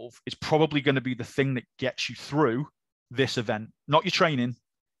problem solve is probably going to be the thing that gets you through this event, not your training,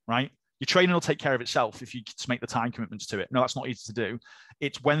 right? Your training will take care of itself if you just make the time commitments to it. No, that's not easy to do.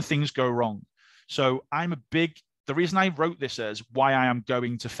 It's when things go wrong. So the reason I wrote this as why I am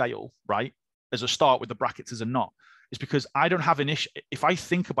going to fail, right? As a start with the brackets as a not, is because I don't have an issue. If I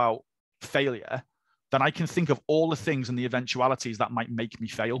think about failure, then I can think of all the things and the eventualities that might make me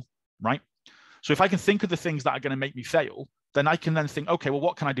fail, right? So if I can think of the things that are going to make me fail, then I can then think, okay, well,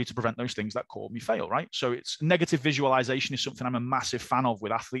 what can I do to prevent those things that cause me fail, right? So it's negative visualization is something I'm a massive fan of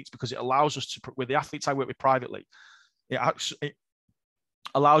with athletes, because it allows us to, with the athletes I work with privately, it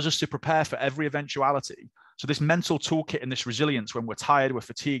allows us to prepare for every eventuality. So this mental toolkit and this resilience, when we're tired, we're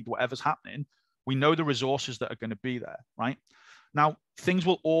fatigued, whatever's happening, we know the resources that are going to be there, right? Now, things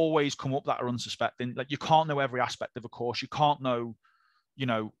will always come up that are unsuspecting. Like, you can't know every aspect of a course. You can't know, you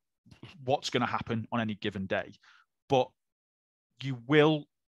know, what's going to happen on any given day. But you will,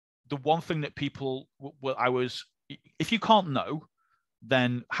 the one thing that people if you can't know,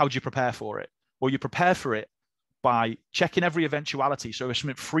 then how do you prepare for it? Well, you prepare for it by checking every eventuality. So if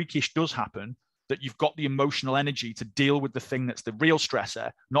something freakish does happen, that you've got the emotional energy to deal with the thing that's the real stressor,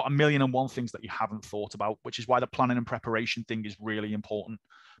 not a million and one things that you haven't thought about, which is why the planning and preparation thing is really important.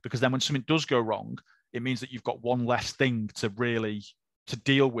 Because then when something does go wrong, it means that you've got one less thing to really to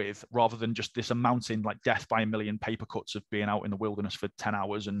deal with, rather than just this amounting like death by a million paper cuts of being out in the wilderness for 10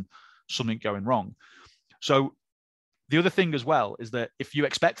 hours and something going wrong. So the other thing as well is that if you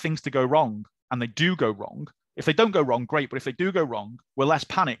expect things to go wrong and they do go wrong, if they don't go wrong, great. But if they do go wrong, we're less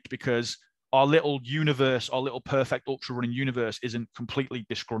panicked because our little universe, our little perfect ultra running universe isn't completely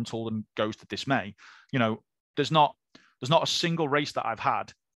disgruntled and goes to dismay. You know, there's not a single race that I've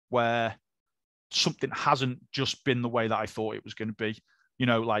had where something hasn't just been the way that I thought it was going to be. You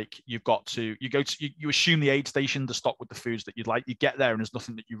know, like you assume the aid station to stock with the foods that you'd like. You get there and there's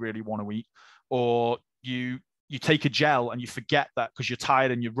nothing that you really want to eat, or you take a gel and you forget that because you're tired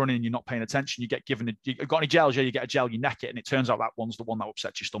and you're running and you're not paying attention. You get given you've got any gels? Yeah, you get a gel, you neck it, and it turns out that one's the one that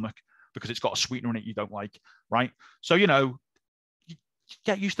upsets your stomach because it's got a sweetener in it you don't like, right? So, you know, you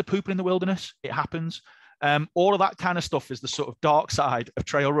get used to pooping in the wilderness. It happens. All of that kind of stuff is the sort of dark side of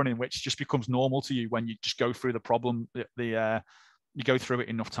trail running, which just becomes normal to you when you just go through the problem. You go through it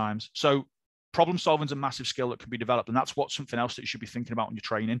enough times. So problem solving is a massive skill that can be developed. And that's something else that you should be thinking about when you're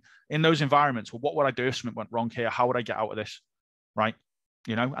training in those environments. Well, what would I do if something went wrong here? How would I get out of this? Right.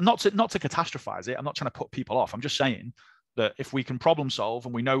 You know, and not to catastrophize it. I'm not trying to put people off. I'm just saying that if we can problem solve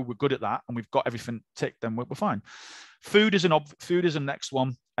and we know we're good at that and we've got everything ticked, then we're fine. Food is a next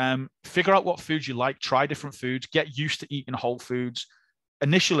one. Figure out what foods you like, try different foods, get used to eating whole foods.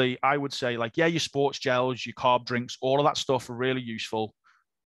 Initially, I would say, like, yeah, your sports gels, your carb drinks, all of that stuff are really useful,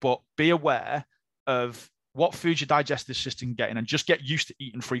 but be aware of what foods your digestive system getting, and just get used to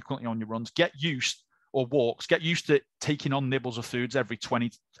eating frequently on your runs. Get used to taking on nibbles of foods every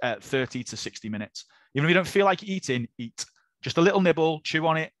 30 to 60 minutes. Even if you don't feel like eating, eat. Just a little nibble, chew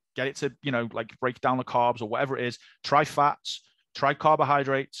on it, get it to, you know, like break down the carbs or whatever it is. Try fats, try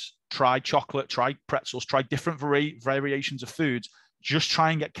carbohydrates, try chocolate, try pretzels, try different variations of foods. Just try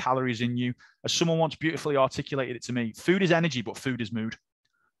and get calories in you. As someone once beautifully articulated it to me, food is energy, but food is mood,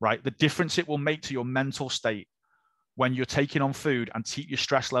 right? The difference it will make to your mental state when you're taking on food and keep your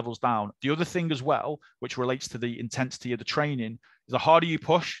stress levels down. The other thing as well, which relates to the intensity of the training, is the harder you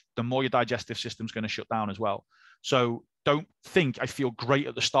push, the more your digestive system's going to shut down as well. So don't think I feel great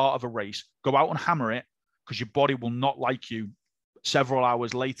at the start of a race. Go out and hammer it, because your body will not like you several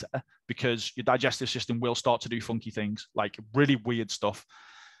hours later, because your digestive system will start to do funky things, like really weird stuff.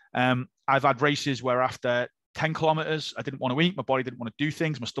 I've had races where after 10 kilometers, I didn't want to eat. My body didn't want to do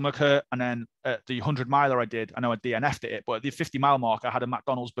things. My stomach hurt. And then at the 100 miler I know I DNF'd it, but at the 50 mile mark, I had a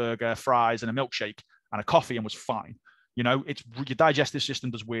McDonald's burger, fries, and a milkshake and a coffee and was fine. You know, it's your digestive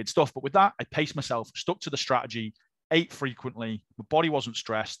system does weird stuff. But with that, I paced myself, stuck to the strategy, ate frequently. My body wasn't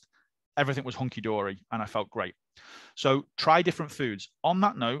stressed. Everything was hunky-dory and I felt great. So try different foods. On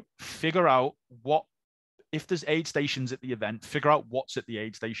that note, figure out if there's aid stations at the event, figure out what's at the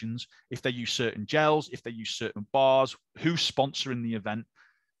aid stations. If they use certain gels, if they use certain bars, who's sponsoring the event,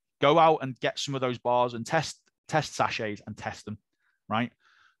 go out and get some of those bars and test test sachets and test them, right?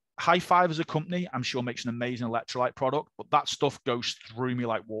 High Five as a company, I'm sure, makes an amazing electrolyte product, but that stuff goes through me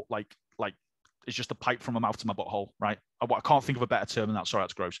like it's just a pipe from my mouth to my butthole, right? I can't think of a better term than that. Sorry,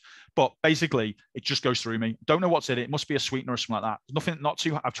 that's gross. But basically, it just goes through me. Don't know what's in it. It must be a sweetener or something like that. Nothing, not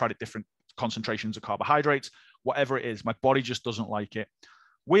too. I've tried it different concentrations of carbohydrates, whatever it is. My body just doesn't like it.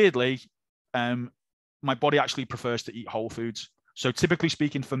 Weirdly, my body actually prefers to eat whole foods. So typically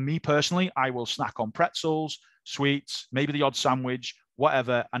speaking, for me personally, I will snack on pretzels, sweets, maybe the odd sandwich,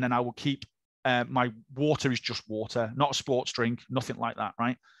 whatever, and then I will keep my water is just water, not a sports drink, nothing like that,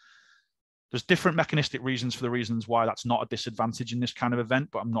 right? There's different mechanistic reasons for the reasons why that's not a disadvantage in this kind of event,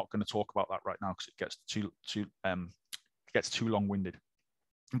 but I'm not going to talk about that right now because it gets too long-winded.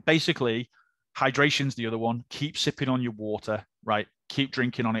 And basically, hydration's the other one. Keep sipping on your water, right? Keep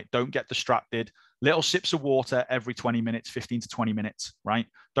drinking on it. Don't get distracted. Little sips of water every 20 minutes, 15 to 20 minutes, right?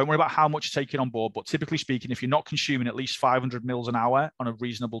 Don't worry about how much you're taking on board, but typically speaking, if you're not consuming at least 500 mils an hour on a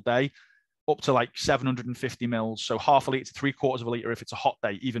reasonable day, up to like 750 mils, so half a litre to 3/4 of a litre if it's a hot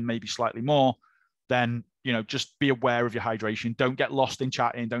day, even maybe slightly more, then, you know, just be aware of your hydration. Don't get lost in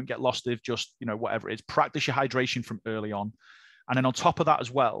chatting. Don't get lost in just, you know, whatever it is. Practice your hydration from early on. And then on top of that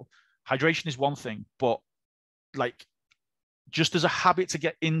as well, hydration is one thing, but like just as a habit to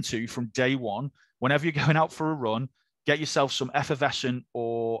get into from day one, whenever you're going out for a run, get yourself some effervescent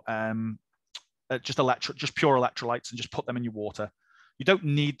or just pure electrolytes and just put them in your water. You don't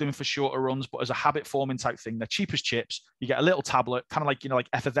need them for shorter runs, but as a habit forming type thing, they're cheap as chips. You get a little tablet, kind of like, you know, like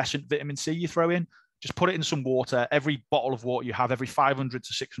effervescent vitamin C you throw in, just put it in some water. Every bottle of water you have, every 500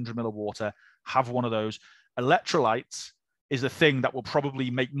 to 600 ml of water, have one of those. Electrolytes is the thing that will probably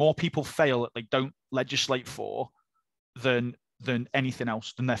make more people fail that they don't legislate for than anything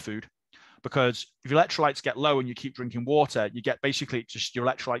else, than their food. Because if your electrolytes get low and you keep drinking water, you get basically just your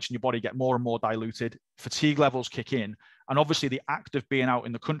electrolytes in your body get more and more diluted. Fatigue levels kick in. And obviously the act of being out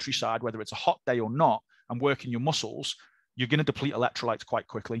in the countryside, whether it's a hot day or not, and working your muscles, you're going to deplete electrolytes quite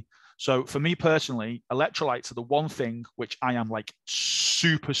quickly. So for me personally, electrolytes are the one thing which I am like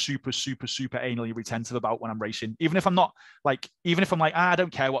super anally retentive about when I'm racing. Even if I'm like, I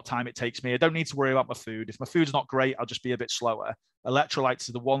don't care what time it takes me. I don't need to worry about my food. If my food's not great, I'll just be a bit slower. Electrolytes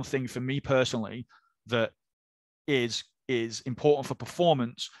are the one thing for me personally that is important for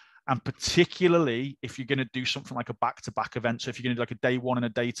performance. And particularly if you're going to do something like a back-to-back event. So if you're going to do like a day one and a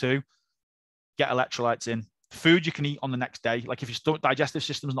day two, get electrolytes in. Food you can eat on the next day. Like if your digestive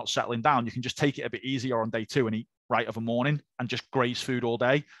system's not settling down, you can just take it a bit easier on day two and eat right of a morning and just graze food all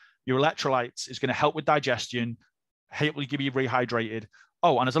day. Your electrolytes is going to help with digestion, help you be rehydrated.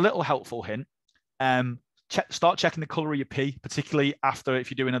 Oh, and as a little helpful hint, start checking the color of your pee, particularly after if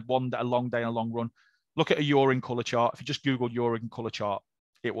you're doing a long day and a long run. Look at a urine color chart. If you just Google urine color chart,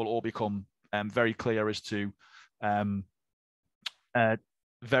 it will all become very clear as to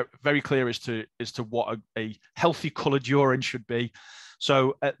very clear as to what a healthy coloured urine should be.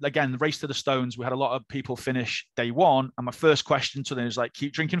 So again, the race to the stones, we had a lot of people finish day one, and my first question to them is like,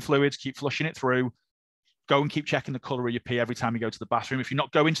 keep drinking fluids, keep flushing it through, go and keep checking the colour of your pee every time you go to the bathroom. If you're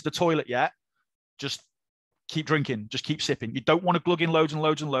not going to the toilet yet, just keep drinking, just keep sipping. You don't want to glug in loads and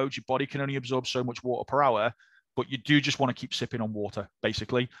loads and loads. Your body can only absorb so much water per hour, but you do just want to keep sipping on water,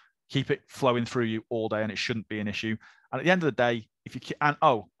 basically. Keep it flowing through you all day, and it shouldn't be an issue. And at the end of the day, if you and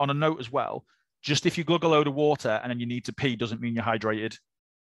on a note as well, just if you glug a load of water and then you need to pee doesn't mean you're hydrated,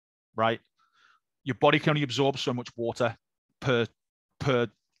 right? Your body can only absorb so much water per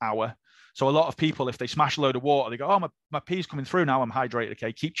hour. So a lot of people, if they smash a load of water, they go, oh, my pee's coming through now, I'm hydrated.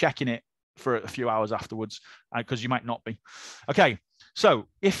 Okay, keep checking it for a few hours afterwards because you might not be. Okay, so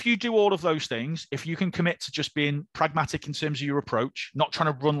if you do all of those things, if you can commit to just being pragmatic in terms of your approach, not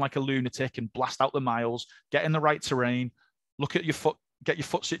trying to run like a lunatic and blast out the miles, get in the right terrain, look at your foot, get your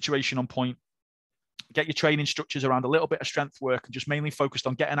foot situation on point, get your training structures around a little bit of strength work and just mainly focused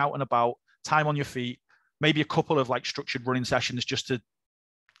on getting out and about, time on your feet, maybe a couple of like structured running sessions just to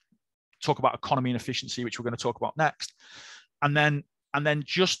talk about economy and efficiency, which we're going to talk about next. And then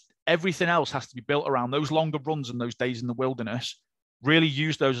just everything else has to be built around those longer runs and those days in the wilderness. Really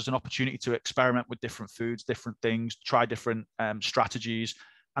use those as an opportunity to experiment with different foods, different things, try different strategies.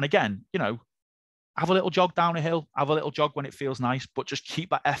 And again, you know, have a little jog down a hill, have a little jog when it feels nice, but just keep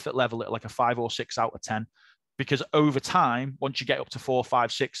that effort level at like a 5 or 6 out of 10. Because over time, once you get up to 4,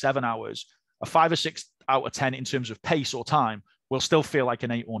 5, 6, 7 hours, a 5 or 6 out of 10 in terms of pace or time will still feel like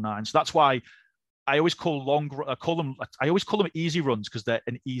an 8 or 9. So that's why I always call them easy runs because they're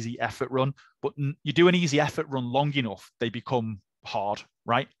an easy effort run. But you do an easy effort run long enough, they become hard,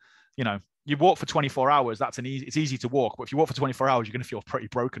 right? You know, You walk for 24 hours, it's easy to walk, but if you walk for 24 hours, you're going to feel pretty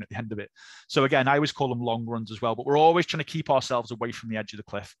broken at the end of it. So again, I always call them long runs as well, but we're always trying to keep ourselves away from the edge of the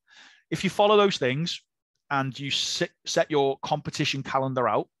cliff. If you follow those things and you set your competition calendar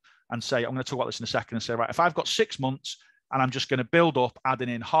out and say, I'm going to talk about this in a second, and say, right, if I've got 6 months and I'm just going to build up, adding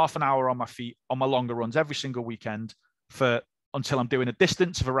in half an hour on my feet on my longer runs every single weekend until I'm doing a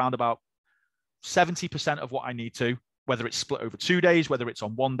distance of around about 70% of what I need to, whether it's split over 2 days, whether it's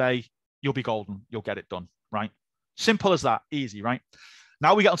on 1 day, you'll be golden. You'll get it done, right? Simple as that, easy, right?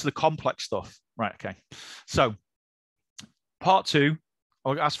 Now we get onto the complex stuff, right? Okay. So part 2,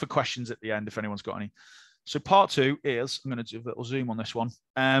 I'll ask for questions at the end if anyone's got any. So part 2 is, I'm going to do a little zoom on this one.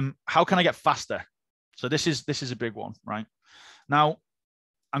 How can I get faster? So this is a big one, right? Now,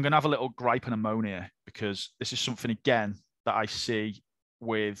 I'm going to have a little gripe and a moan here because this is something, again, that I see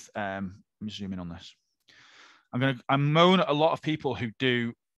with, let me zoom in on this. I moan at a lot of people who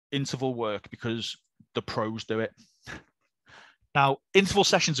do interval work because the pros do it. Now, interval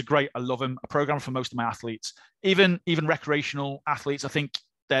sessions are great. I love them. I program for most of my athletes, even recreational athletes. I think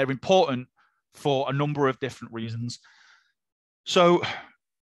they're important for a number of different reasons. So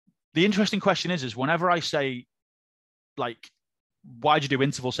the interesting question is whenever I say, like, why do you do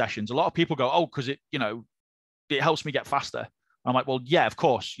interval sessions? A lot of people go, oh, because it helps me get faster. I'm like, well, yeah, of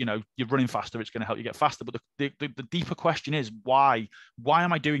course, you're running faster. It's going to help you get faster. But the deeper question is why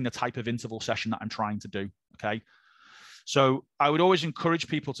am I doing the type of interval session that I'm trying to do? Okay. So I would always encourage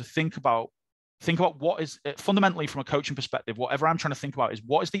people to think about what is fundamentally from a coaching perspective, whatever I'm trying to think about is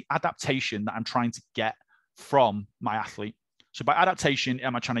what is the adaptation that I'm trying to get from my athlete? So by adaptation,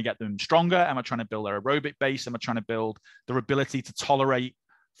 am I trying to get them stronger? Am I trying to build their aerobic base? Am I trying to build their ability to tolerate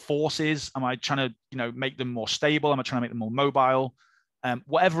forces? Am I trying to, make them more stable? Am I trying to make them more mobile?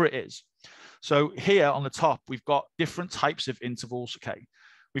 Whatever it is. So here on the top, we've got different types of intervals. Okay.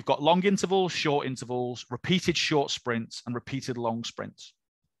 We've got long intervals, short intervals, repeated short sprints, and repeated long sprints.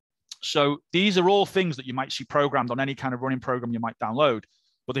 So these are all things that you might see programmed on any kind of running program you might download,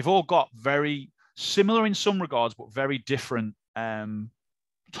 but they've all got very similar in some regards, but very different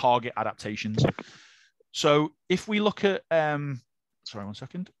target adaptations. So if we look at, sorry, 1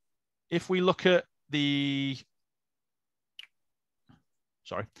 second. If we look at the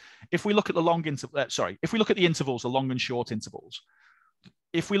long interval, if we look at the intervals, the long and short intervals,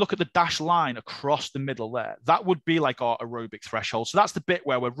 if we look at the dashed line across the middle there, that would be like our aerobic threshold. So that's the bit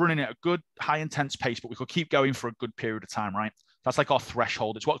where we're running at a good high intense pace, but we could keep going for a good period of time, right? That's like our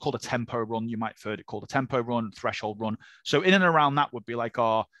threshold. It's what's called a tempo run. You might have heard it called a tempo run, threshold run. So in and around that would be like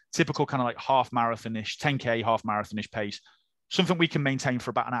our typical kind of like half marathon-ish, 10K half marathon-ish pace, something we can maintain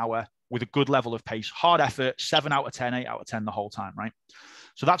for about an hour with a good level of pace, hard effort, 7 out of 10, 8 out of 10 the whole time, right?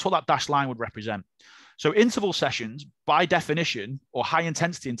 So that's what that dashed line would represent. So interval sessions, by definition, or high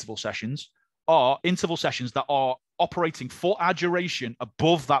intensity interval sessions, are interval sessions that are operating for our duration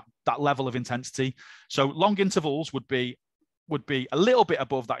above that level of intensity. So long intervals would be a little bit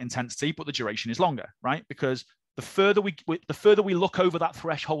above that intensity, but the duration is longer, right? Because the further we look over that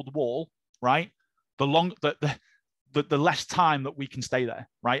threshold wall, right, the less time that we can stay there,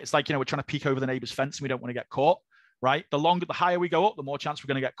 right? It's like, we're trying to peek over the neighbor's fence and we don't want to get caught, right? The higher we go up, the more chance we're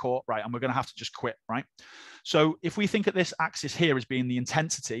going to get caught, right? And we're going to have to just quit, right? So if we think of this axis here as being the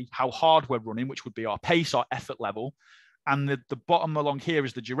intensity, how hard we're running, which would be our pace, our effort level, and the bottom along here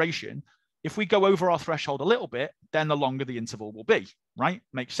is the duration. If we go over our threshold a little bit, then the longer the interval will be, right?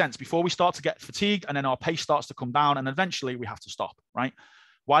 Makes sense. Before we start to get fatigued and then our pace starts to come down and eventually we have to stop, right?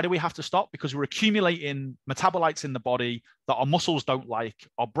 Why do we have to stop? Because we're accumulating metabolites in the body that our muscles don't like,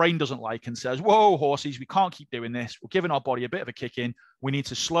 our brain doesn't like, and says, whoa, horses, we can't keep doing this. We're giving our body a bit of a kick in. We need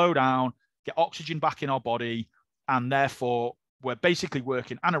to slow down, get oxygen back in our body, and therefore we're basically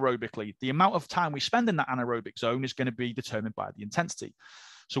working anaerobically. The amount of time we spend in that anaerobic zone is going to be determined by the intensity.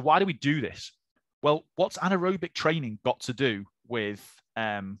 So why do we do this? Well, what's anaerobic training got to do with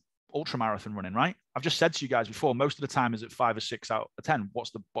ultramarathon running, right? I've just said to you guys before, most of the time is at 5 or 6 out of 10.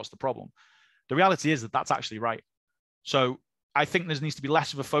 What's the problem? The reality is that that's actually right. So I think there needs to be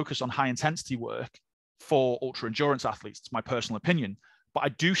less of a focus on high intensity work for ultra endurance athletes. It's my personal opinion, but I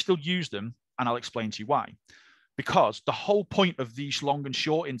do still use them, and I'll explain to you why. Because the whole point of these long and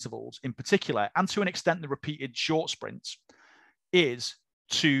short intervals in particular, and to an extent the repeated short sprints, is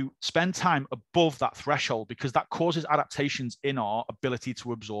to spend time above that threshold, because that causes adaptations in our ability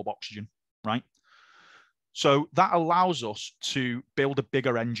to absorb oxygen, right? So that allows us to build a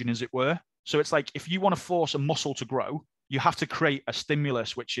bigger engine, as it were. So it's like, if you want to force a muscle to grow, you have to create a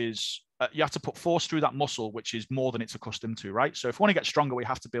stimulus, which is, you have to put force through that muscle, which is more than it's accustomed to, right? So if we want to get stronger, we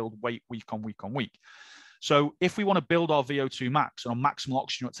have to build weight week on week on week. So if we want to build our VO2 max and our maximal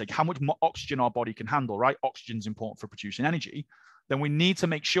oxygen uptake, how much oxygen our body can handle, right? Oxygen is important for producing energy. Then we need to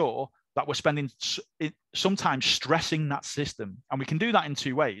make sure that we're spending sometimes stressing that system. And we can do that in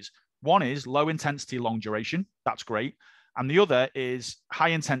two ways. One is low intensity, long duration. That's great. And the other is high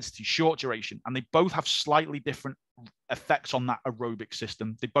intensity, short duration. And they both have slightly different effects on that aerobic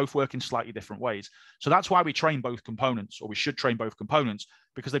system. They both work in slightly different ways. So that's why we train both components, or we should train both components,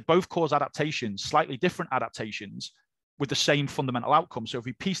 because they both cause adaptations, slightly different adaptations with the same fundamental outcome. So if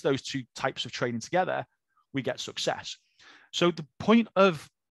we piece those two types of training together, we get success. So the point of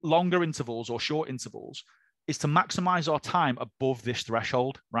longer intervals or short intervals is to maximize our time above this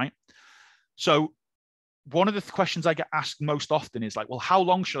threshold, right? So one of the questions I get asked most often is like, well, how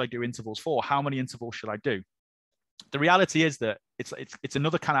long should I do intervals for? How many intervals should I do? The reality is that it's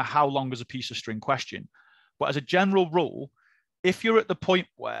another kind of how long is a piece of string question. But as a general rule, if you're at the point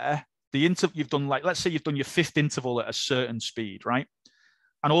where you've done, like, let's say you've done your fifth interval at a certain speed, right?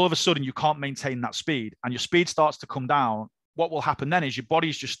 And all of a sudden you can't maintain that speed and your speed starts to come down, what will happen then is your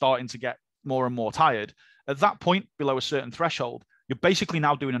body's just starting to get more and more tired. At that point, below a certain threshold, you're basically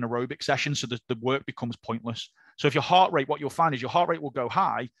now doing an aerobic session, so the work becomes pointless. So if your heart rate, what you'll find is your heart rate will go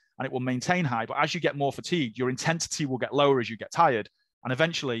high and it will maintain high, but as you get more fatigued, your intensity will get lower as you get tired. And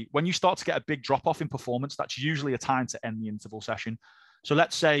eventually, when you start to get a big drop off in performance, that's usually a time to end the interval session. So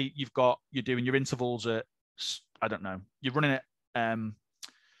let's say you're doing your intervals at, I don't know, you're running it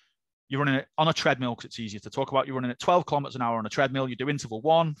on a treadmill because it's easier to talk about. You're running at 12 kilometers an hour on a treadmill. You do interval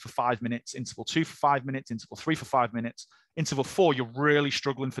 1 for 5 minutes, interval 2 for 5 minutes, interval 3 for 5 minutes. Interval 4, you're really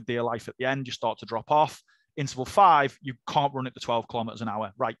struggling for dear life at the end. You start to drop off. Interval 5, you can't run at the 12 kilometers an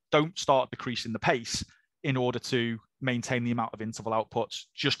hour, right? Don't start decreasing the pace in order to maintain the amount of interval outputs.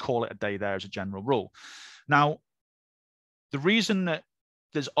 Just call it a day there as a general rule. Now, the reason that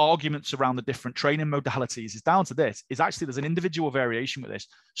there's arguments around the different training modalities is down to this, is actually there's an individual variation with this.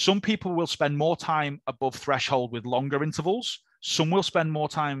 Some people will spend more time above threshold with longer intervals. Some will spend more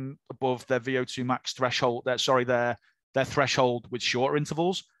time above their VO2 max threshold, their threshold with shorter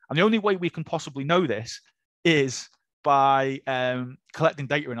intervals. And the only way we can possibly know this is by collecting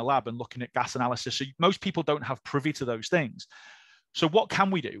data in a lab and looking at gas analysis. So most people don't have privy to those things. So what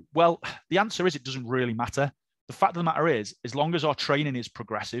can we do? Well, the answer is it doesn't really matter. The fact of the matter is, as long as our training is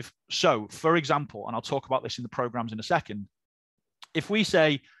progressive. So for example, and I'll talk about this in the programs in a second, if we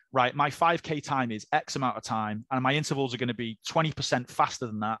say, right, my 5K time is X amount of time and my intervals are going to be 20% faster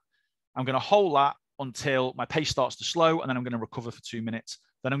than that, I'm going to hold that until my pace starts to slow and then I'm going to recover for 2 minutes.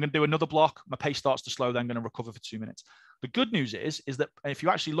 Then I'm going to do another block, my pace starts to slow, then I'm going to recover for 2 minutes. The good news is that if you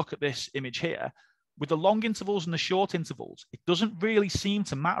actually look at this image here, with the long intervals and the short intervals, it doesn't really seem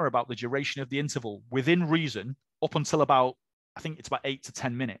to matter about the duration of the interval within reason up until about, I think it's about 8 to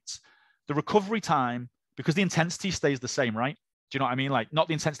 10 minutes. The recovery time, because the intensity stays the same, right? Do you know what I mean? Like not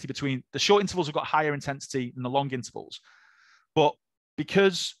the intensity between the short intervals have got higher intensity than the long intervals, but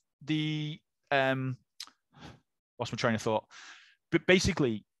because the, lost my train of thought, but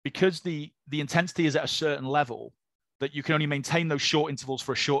basically because the intensity is at a certain level, that you can only maintain those short intervals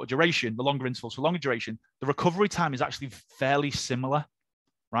for a shorter duration, the longer intervals for longer duration, the recovery time is actually fairly similar,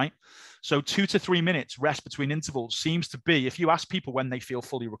 right? So 2 to 3 minutes rest between intervals seems to be, if you ask people when they feel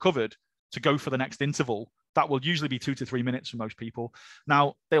fully recovered to go for the next interval, that will usually be 2 to 3 minutes for most people.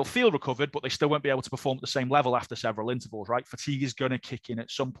 Now, they'll feel recovered, but they still won't be able to perform at the same level after several intervals, right? Fatigue is going to kick in at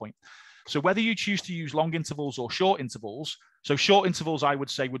some point. So whether you choose to use long intervals or short intervals, so short intervals, I would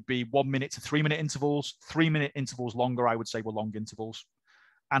say, would be 1 minute to 3 minute intervals. 3 minute intervals longer, I would say, were long intervals.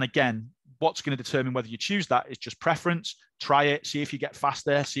 And again, what's going to determine whether you choose that is just preference. Try it, see if you get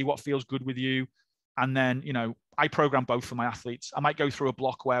faster, see what feels good with you. And then, you know, I program both for my athletes. I might go through a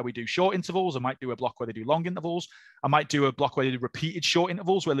block where we do short intervals. I might do a block where they do long intervals. I might do a block where they do repeated short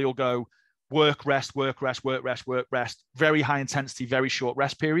intervals where they'll go work, rest, work, rest, work, rest, work, rest, very high intensity, very short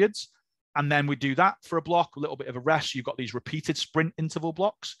rest periods. And then we do that for a block, a little bit of a rest. You've got these repeated sprint interval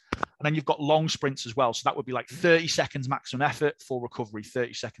blocks. And then you've got long sprints as well. So that would be like 30 seconds maximum effort, full recovery,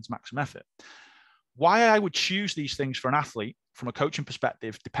 30 seconds maximum effort. Why I would choose these things for an athlete from a coaching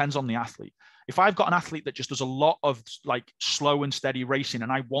perspective depends on the athlete. If I've got an athlete that just does a lot of like slow and steady racing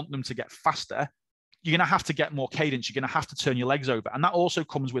and I want them to get faster, you're going to have to get more cadence. You're going to have to turn your legs over. And that also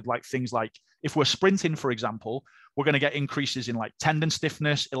comes with like things like if we're sprinting, for example, we're going to get increases in like tendon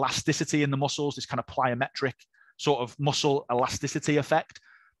stiffness, elasticity in the muscles, this kind of plyometric sort of muscle elasticity effect.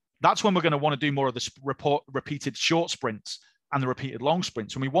 That's when we're going to want to do more of the repeated short sprints and the repeated long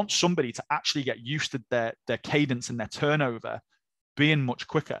sprints. And we want somebody to actually get used to their cadence and their turnover being much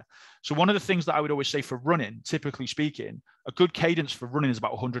quicker. So one of the things that I would always say for running, typically speaking, a good cadence for running is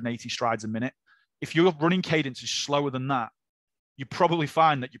about 180 strides a minute. if your running cadence is slower than that, you probably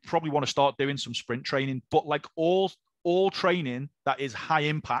find that you probably want to start doing some sprint training. But like all training that is high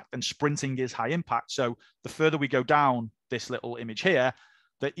impact, and sprinting is high impact. So the further we go down this little image here,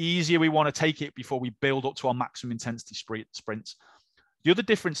 the easier we want to take it before we build up to our maximum intensity sprints. The other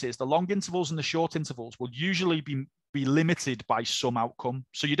difference is the long intervals and the short intervals will usually be limited by some outcome.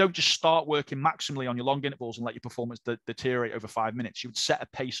 So you don't just start working maximally on your long intervals and let your performance deteriorate over 5 minutes. You would set a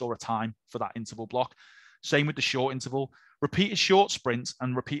pace or a time for that interval block. Same with the short interval. Repeated short sprints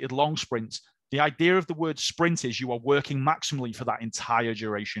and repeated long sprints. The idea of the word sprint is you are working maximally for that entire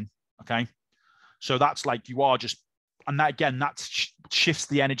duration, okay? So that's like you are just, and that again, that shifts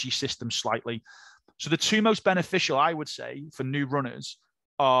the energy system slightly. So the two most beneficial, I would say, for new runners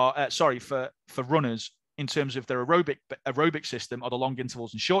are, for runners in terms of their aerobic system are the long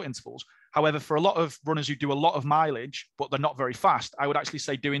intervals and short intervals. However, for a lot of runners who do a lot of mileage, but they're not very fast, I would actually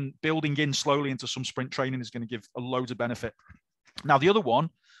say building in slowly into some sprint training is going to give a loads of benefit. Now, the other one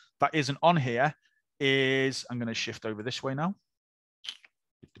that isn't on here is, I'm going to shift over this way now.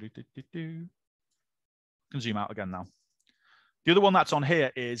 Can zoom out again now. The other one that's on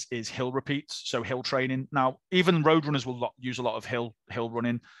here is hill repeats, so hill training. Now, even road runners will use a lot of hill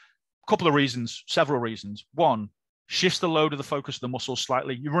running. A couple of reasons, several reasons. One, shifts the load of the focus of the muscles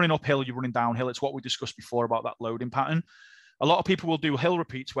slightly. You're running uphill, you're running downhill. It's what we discussed before about that loading pattern. A lot of people will do hill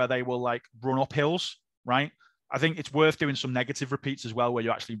repeats where they will like run up hills, right? I think it's worth doing some negative repeats as well, where you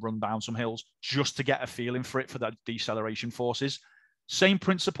actually run down some hills just to get a feeling for it, for that deceleration forces. Same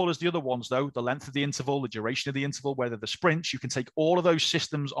principle as the other ones, though. The length of the interval, the duration of the interval, whether the sprints, you can take all of those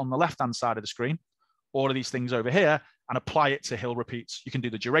systems on the left-hand side of the screen, all of these things over here, and apply it to hill repeats. You can do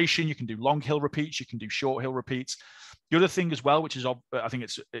the duration, you can do long hill repeats, you can do short hill repeats. The other thing as well, which is, I think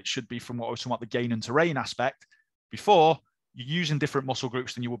it should be from what I was talking about, the gain and terrain aspect before, you're using different muscle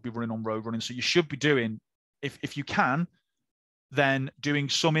groups than you would be running on road running. So you should be doing, if you can, then doing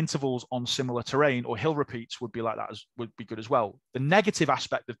some intervals on similar terrain or hill repeats would be like that, would be good as well. The negative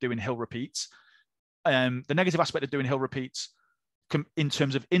aspect of doing hill repeats, in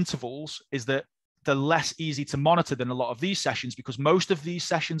terms of intervals, is that they're less easy to monitor than a lot of these sessions, because most of these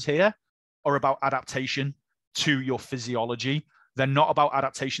sessions here are about adaptation to your physiology. They're not about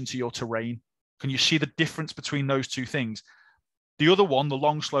adaptation to your terrain. Can you see the difference between those two things? The other one, the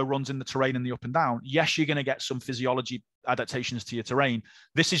long, slow runs in the terrain and the up and down, yes, you're going to get some physiology adaptations to your terrain.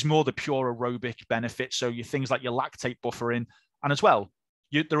 This is more the pure aerobic benefit. So your things like your lactate buffering, and as well,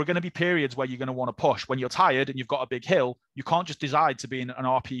 there are going to be periods where you're going to want to push. When you're tired and you've got a big hill, you can't just decide to be in an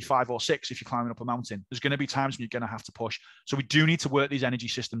RP 5 or 6 if you're climbing up a mountain. There's going to be times when you're going to have to push. So we do need to work these energy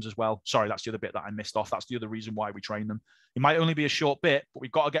systems as well. Sorry, that's the other bit that I missed off. That's the other reason why we train them. It might only be a short bit, but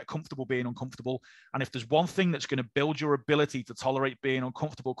we've got to get comfortable being uncomfortable. And if there's one thing that's going to build your ability to tolerate being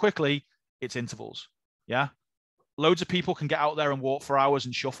uncomfortable quickly, it's intervals. Yeah. Loads of people can get out there and walk for hours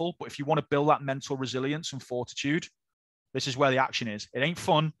and shuffle. But if you want to build that mental resilience and fortitude, this is where the action is. It ain't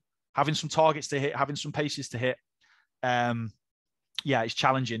fun. Having some targets to hit, having some paces to hit. Yeah, it's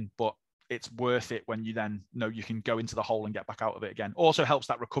challenging, but it's worth it when you then know you can go into the hole and get back out of it again. Also helps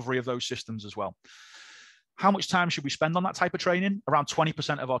that recovery of those systems as well. How much time should we spend on that type of training? Around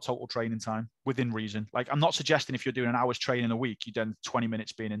 20% of our total training time, within reason. Like, I'm not suggesting if you're doing an hour's training a week, you then 20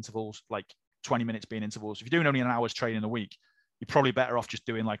 minutes being intervals, like 20 minutes being intervals. If you're doing only an hour's training a week, you're probably better off just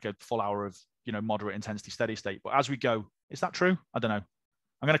doing like a full hour of, moderate intensity, steady state. But as we go, is that true? I don't know.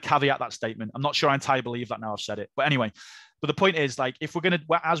 I'm going to caveat that statement. I'm not sure I entirely believe that now I've said it. But anyway, the point is, like, if we're going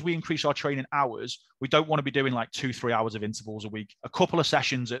to, as we increase our training hours, we don't want to be doing like 2-3 hours of intervals a week. A couple of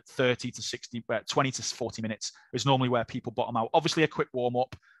sessions at 30 to 60, 20 to 40 minutes is normally where people bottom out. Obviously, a quick warm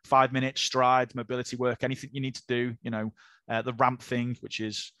up, 5 minutes, stride, mobility work, anything you need to do, the ramp thing, which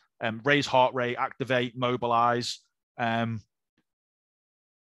is raise heart rate, activate, mobilize,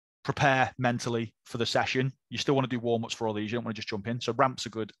 prepare mentally for the session. You still want to do warm-ups for all these. You don't want to just jump in. So ramp's a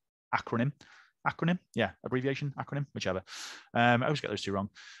good acronym. Yeah, abbreviation, acronym, whichever. I always get those two wrong.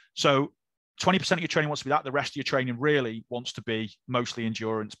 So 20% of your training wants to be that. The rest of your training really wants to be mostly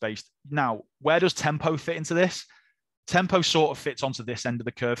endurance-based. Now, where does tempo fit into this? Tempo sort of fits onto this end of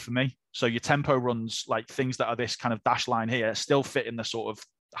the curve for me. So your tempo runs, like things that are this kind of dash line here, still fit in the sort of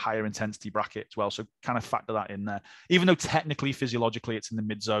higher intensity bracket as well. So kind of factor that in there. Even though technically, physiologically, it's in the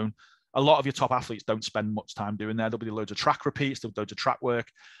mid zone, a lot of your top athletes don't spend much time doing there. There'll be loads of track repeats, there'll be loads of track work.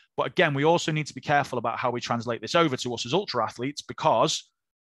 But again, we also need to be careful about how we translate this over to us as ultra athletes, because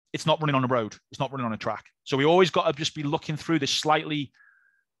it's not running on a road. It's not running on a track. So we always got to just be looking through this slightly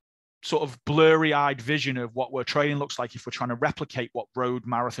sort of blurry-eyed vision of what our training looks like if we're trying to replicate what road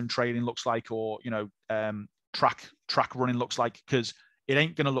marathon training looks like, or, track running looks like, because it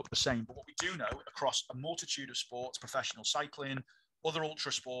ain't going to look the same. But what we do know across a multitude of sports, professional cycling, other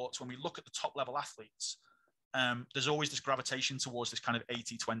ultra sports, when we look at the top level athletes, there's always this gravitation towards this kind of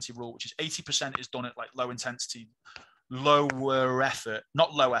 80-20 rule, which is 80% is done at like low intensity, lower effort,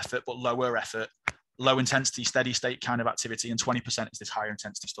 not low effort, but lower effort, low intensity, steady state kind of activity, and 20% is this higher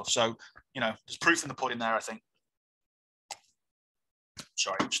intensity stuff. So, there's proof in the pudding there, I think.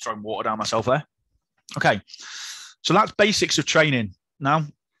 Sorry, I'm just throwing water down myself there. Okay, so that's basics of training. Now,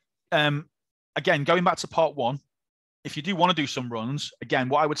 again, going back to part one, if you do want to do some runs, again,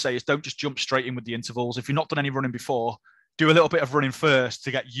 what I would say is don't just jump straight in with the intervals. If you've not done any running before, do a little bit of running first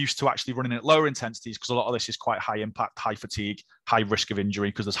to get used to actually running at lower intensities, because a lot of this is quite high impact, high fatigue, high risk of injury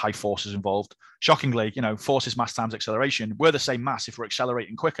because there's high forces involved. Shockingly, force is mass times acceleration. We're the same mass. If we're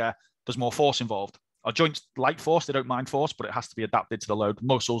accelerating quicker, there's more force involved. Our joints like force, they don't mind force, but it has to be adapted to the load.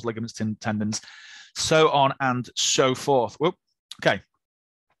 Muscles, ligaments, tendons, so on and so forth. Whoop. Okay.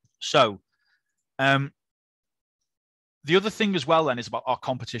 So, the other thing as well then is about our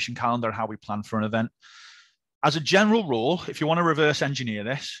competition calendar and how we plan for an event. As a general rule, if you want to reverse engineer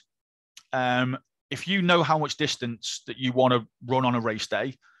this, if you know how much distance that you want to run on a race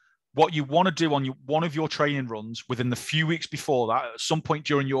day, what you want to do on one of your training runs within the few weeks before that, at some point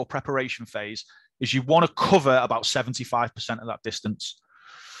during your preparation phase, is you want to cover about 75% of that distance.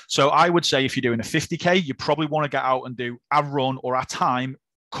 So I would say if you're doing a 50K, you probably want to get out and do a run or a time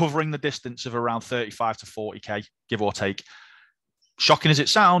covering the distance of around 35 to 40K, give or take. Shocking as it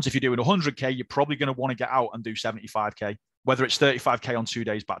sounds, if you're doing 100K, you're probably going to want to get out and do 75K, whether it's 35K on 2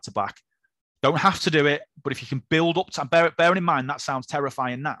 days back to back. Don't have to do it, but if you can build up to, bearing in mind that sounds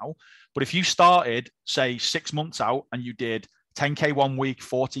terrifying now, but if you started, say, 6 months out and you did 10K 1 week,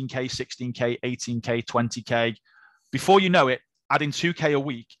 14K, 16K, 18K, 20K, before you know it, adding 2K a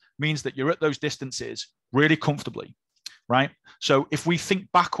week means that you're at those distances really comfortably, right? So if we think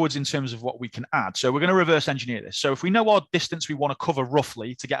backwards in terms of what we can add, so we're going to reverse engineer this. So if we know our distance we want to cover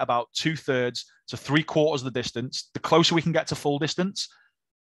roughly to get about 2/3 to 3/4 of the distance, the closer we can get to full distance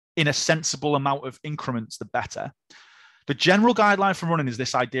in a sensible amount of increments, the better. The general guideline for running is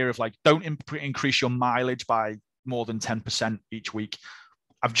this idea of like, don't increase your mileage by more than 10% each week.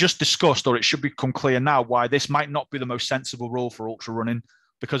 I've just discussed, or it should become clear now, why this might not be the most sensible rule for ultra running,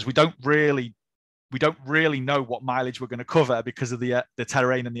 because we don't really know what mileage we're going to cover because of the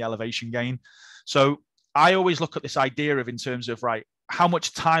terrain and the elevation gain. So I always look at this idea of in terms of, right, how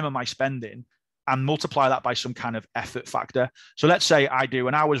much time am I spending, and multiply that by some kind of effort factor. So let's say I do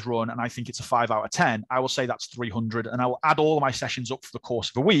an hour's run and I think it's a 5 out of 10. I will say that's 300, and I will add all of my sessions up for the course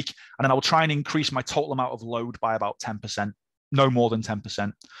of a week. And then I will try and increase my total amount of load by about 10%, no more than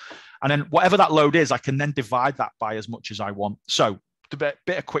 10%. And then whatever that load is, I can then divide that by as much as I want. So a bit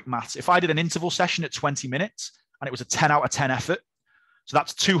of quick maths. If I did an interval session at 20 minutes and it was a 10 out of 10 effort, so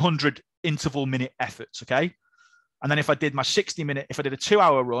that's 200 interval minute efforts, okay? And then if I did my 60-minute, if I did a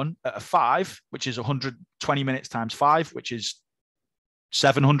 2-hour run at a 5, which is 120 minutes times 5, which is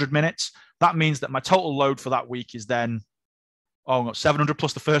 700 minutes, that means that my total load for that week is then, 700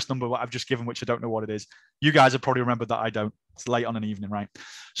 plus the first number what I've just given, which I don't know what it is. You guys have probably remembered that. I don't. It's late on an evening, right?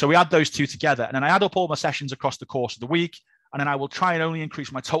 So we add those two together, and then I add up all my sessions across the course of the week, and then I will try and only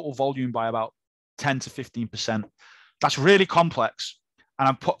increase my total volume by about 10 to 15%. That's really complex. And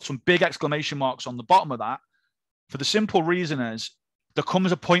I've put some big exclamation marks on the bottom of that, for the simple reason is there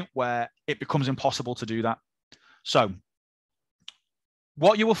comes a point where it becomes impossible to do that. So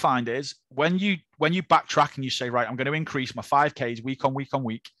what you will find is when you backtrack and you say, right, I'm going to increase my 5Ks week on week on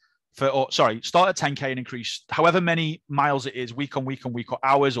week start at 10K and increase however many miles it is week on week on week, or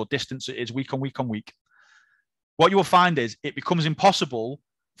hours or distance it is week on week on week. What you will find is it becomes impossible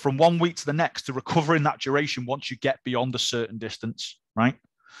from 1 week to the next to recover in that duration once you get beyond a certain distance, right?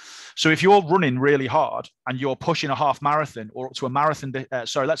 So if you're running really hard and you're pushing a half marathon or up to a marathon,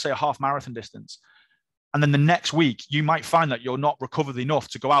 let's say a half marathon distance, and then the next week you might find that you're not recovered enough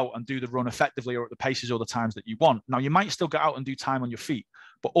to go out and do the run effectively or at the paces or the times that you want. Now, you might still get out and do time on your feet,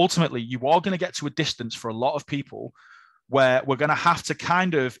 but ultimately you are going to get to a distance for a lot of people where we're going to have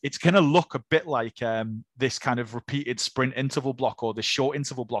to it's going to look a bit like this kind of repeated sprint interval block or this short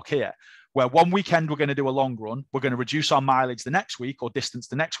interval block here, where one weekend we're going to do a long run, we're going to reduce our mileage the next week or distance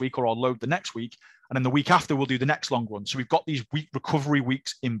the next week or our load the next week, and then the week after we'll do the next long run. So we've got these recovery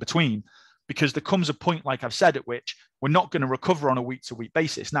weeks in between, because there comes a point, like I've said, at which we're not going to recover on a week-to-week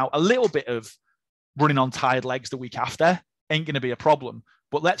basis. Now, a little bit of running on tired legs the week after ain't going to be a problem.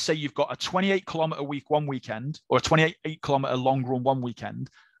 But let's say you've got a 28-kilometer week one weekend, or a 28-kilometer long run one weekend,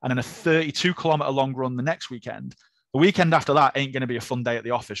 and then a 32-kilometer long run the next weekend. The weekend after that ain't going to be a fun day at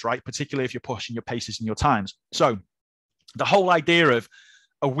the office, right? Particularly if you're pushing your paces and your times. So The whole idea of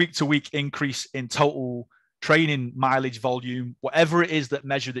a week-to-week increase in total training mileage volume, whatever it is that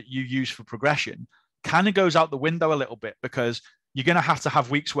measure that you use for progression, kind of goes out the window a little bit, because you're going to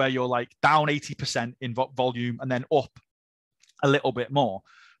have weeks where you're like down 80% in volume and then up a little bit more.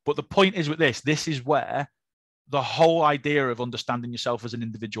 But the point is with this is where the whole idea of understanding yourself as an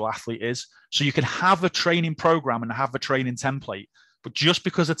individual athlete is. So you can have a training program and have a training template, but just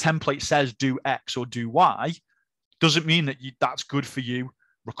because a template says do X or do Y doesn't mean that that's good for you.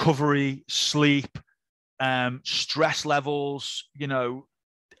 Recovery, sleep, stress levels,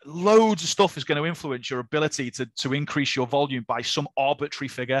 loads of stuff is going to influence your ability to increase your volume by some arbitrary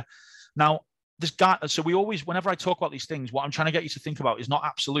figure. Now, whenever I talk about these things, what I'm trying to get you to think about is not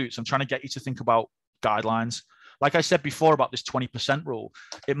absolutes. I'm trying to get you to think about guidelines. Like I said before about this 20% rule,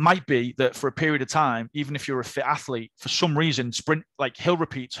 it might be that for a period of time, even if you're a fit athlete, for some reason, like hill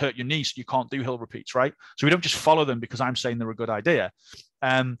repeats hurt your knee, so you can't do hill repeats, right? So we don't just follow them because I'm saying they're a good idea.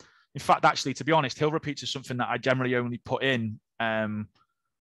 In fact, actually, to be honest, hill repeats is something that I generally only put in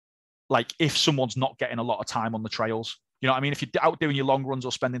like if someone's not getting a lot of time on the trails. You know what I mean? If you're out doing your long runs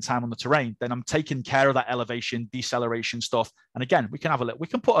or spending time on the terrain, then I'm taking care of that elevation, deceleration stuff. And again, we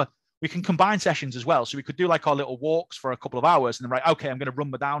can combine sessions as well. So we could do like our little walks for a couple of hours and then, right, okay, I'm going to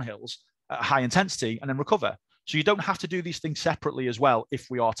run the downhills at high intensity and then recover. So you don't have to do these things separately as well if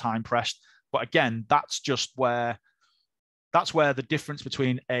we are time pressed. But again, that's where the difference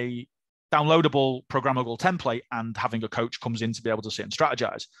between a downloadable programmable template and having a coach comes in to be able to sit and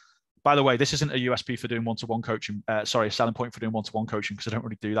strategize. By the way, this isn't a USP for doing one-to-one coaching. A selling point for doing one-to-one coaching, because I don't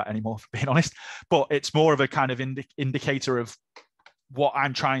really do that anymore, for being honest. But it's more of a kind of indicator of what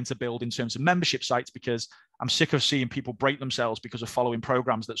I'm trying to build in terms of membership sites, because I'm sick of seeing people break themselves because of following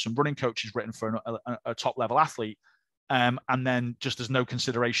programs that some running coach has written for a top-level athlete. And then just there's no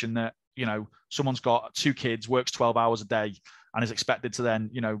consideration that, someone's got 2 kids, works 12 hours a day, and is expected to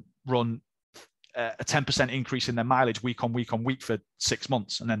then, run a 10% increase in their mileage week on week on week for 6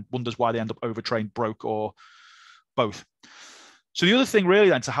 months, and then wonders why they end up overtrained, broke, or both. So the other thing really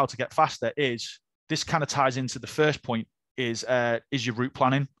then to how to get faster is, this kind of ties into the first point, is your route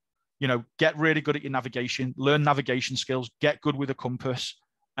planning. Get really good at your navigation, learn navigation skills, get good with a compass.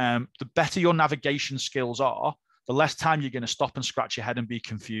 The better your navigation skills are, the less time you're going to stop and scratch your head and be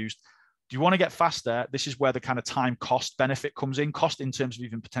confused. Do you want to get faster? This is where the kind of time cost benefit comes in, cost in terms of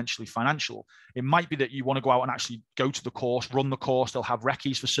even potentially financial. It might be that you want to go out and actually go to the course, run the course. They'll have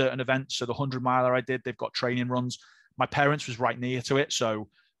recce's for certain events. So the 100-miler I did, they've got training runs. My parents was right near to it, so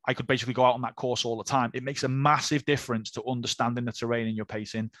I could basically go out on that course all the time. It makes a massive difference to understanding the terrain and your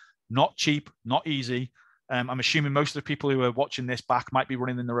pacing. Not cheap, not easy. I'm assuming most of the people who are watching this back might be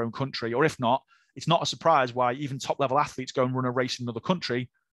running in their own country, or if not, it's not a surprise why even top-level athletes go and run a race in another country.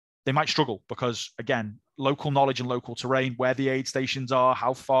 They might struggle because, again, local knowledge and local terrain, where the aid stations are,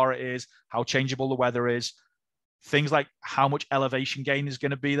 how far it is, how changeable the weather is, things like how much elevation gain is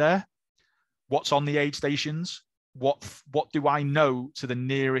going to be there, what's on the aid stations, what do I know to the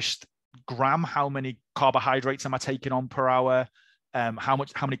nearest gram, how many carbohydrates am I taking on per hour, how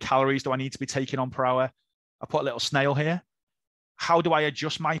many calories do I need to be taking on per hour. I put a little snail here. How do I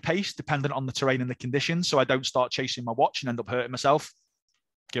adjust my pace dependent on the terrain and the conditions so I don't start chasing my watch and end up hurting myself?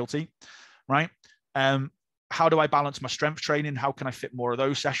 Guilty, right? How do I balance my strength training? How can I fit more of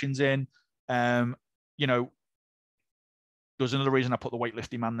those sessions in? There's another reason I put the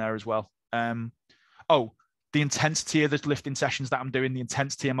weightlifting man there as well. The intensity of the lifting sessions that I'm doing, the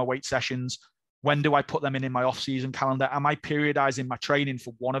intensity of my weight sessions. When do I put them in my off-season calendar? Am I periodizing my training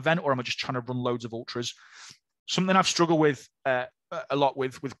for one event, or am I just trying to run loads of ultras? Something I've struggled with a lot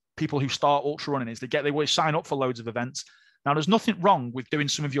with people who start ultra running is they always sign up for loads of events. Now, there's nothing wrong with doing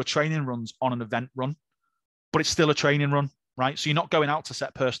some of your training runs on an event run, but it's still a training run, right? So you're not going out to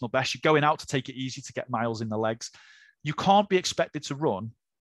set personal best. You're going out to take it easy, to get miles in the legs. You can't be expected to run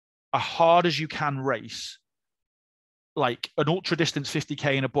a hard as you can race, like an ultra distance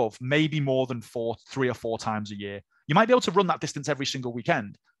 50K and above, maybe more than 3 or 4 times a year. You might be able to run that distance every single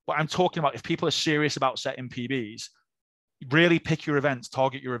weekend, but I'm talking about if people are serious about setting PBs, really pick your events,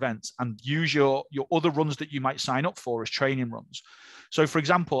 target your events, and use your other runs that you might sign up for as training runs. So for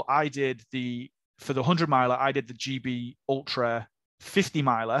example, for the 100-miler, I did the GB Ultra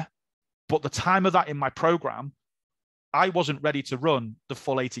 50-miler, but the time of that in my program, I wasn't ready to run the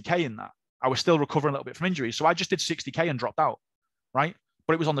full 80K in that. I was still recovering a little bit from injuries. So I just did 60K and dropped out, right?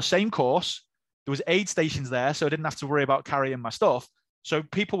 But it was on the same course. There was aid stations there, so I didn't have to worry about carrying my stuff. So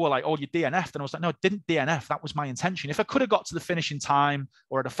people were like, oh, you DNF'd. And I was like, no, I didn't DNF. That was my intention. If I could have got to the finishing time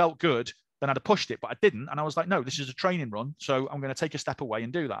or it had felt good, then I'd have pushed it, but I didn't. And I was like, no, this is a training run. So I'm going to take a step away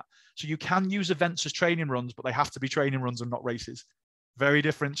and do that. So you can use events as training runs, but they have to be training runs and not races. Very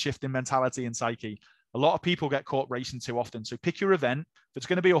different shift in mentality and psyche. A lot of people get caught racing too often. So pick your event. If it's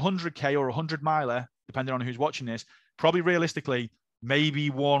going to be 100K or 100 miler, depending on who's watching this, probably realistically, maybe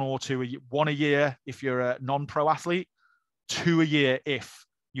one or two, one a year if you're a non-pro athlete, 2 a year if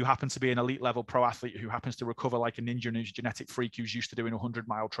you happen to be an elite level pro athlete who happens to recover like a ninja and who's a genetic freak who's used to doing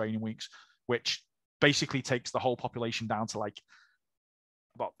 100-mile training weeks, which basically takes the whole population down to like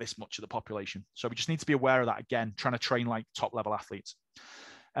about this much of the population. So we just need to be aware of that, again, trying to train like top level athletes.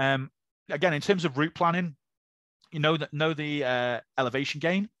 Again, in terms of route planning, you know the elevation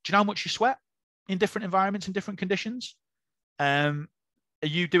gain. Do you know how much you sweat in different environments, in different conditions? Are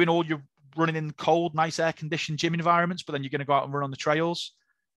you doing all your running in cold, nice air conditioned gym environments, but then you're going to go out and run on the trails?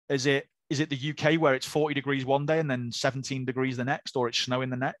 Is it the UK where it's 40 degrees one day and then 17 degrees the next, or it's snowing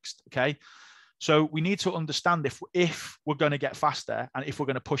the next? Okay. So we need to understand if we're going to get faster and if we're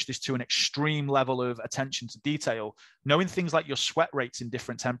going to push this to an extreme level of attention to detail, knowing things like your sweat rates in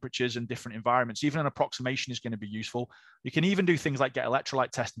different temperatures and different environments, even an approximation is going to be useful. You can even do things like get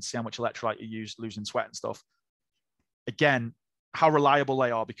electrolyte testing to see how much electrolyte you use, losing sweat and stuff. Again, how reliable they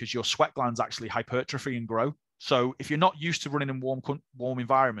are, because your sweat glands actually hypertrophy and grow. So if you're not used to running in warm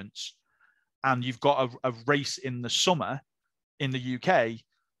environments and you've got a race in the summer in the UK,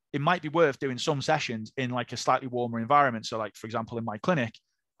 it might be worth doing some sessions in like a slightly warmer environment. So like, for example, in my clinic,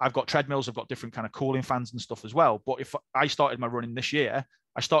 I've got treadmills, I've got different kind of cooling fans and stuff as well. But if I started my running this year,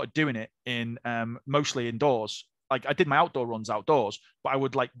 I started doing it in mostly indoors. Like I did my outdoor runs outdoors, but I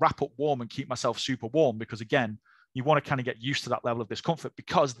would like wrap up warm and keep myself super warm, because again, you want to kind of get used to that level of discomfort,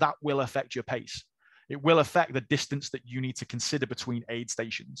 because that will affect your pace. It will affect the distance that you need to consider between aid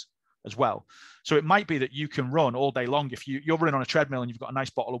stations as well. So it might be that you can run all day long. If you're running on a treadmill and you've got a nice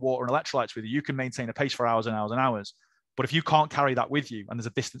bottle of water and electrolytes with you, you can maintain a pace for hours and hours and hours. But if you can't carry that with you and there's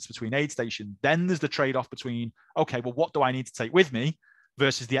a distance between aid stations, then there's the trade-off between, okay, well, what do I need to take with me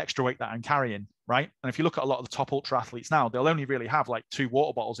versus the extra weight that I'm carrying, right? And if you look at a lot of the top ultra athletes now, they'll only really have like 2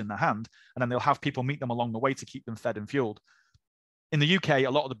 water bottles in their hand, and then they'll have people meet them along the way to keep them fed and fueled. In the UK, a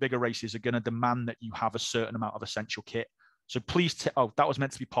lot of the bigger races are going to demand that you have a certain amount of essential kit. So please, that was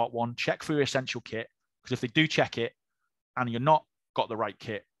meant to be part 1. Check for your essential kit, because if they do check it and you're not got the right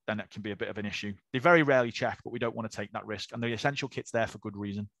kit, then it can be a bit of an issue. They very rarely check, but we don't want to take that risk. And the essential kit's there for good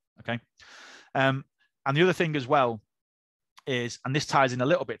reason. Okay. And the other thing as well is, and this ties in a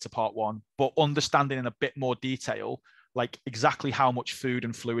little bit to part 1, but understanding in a bit more detail, like exactly how much food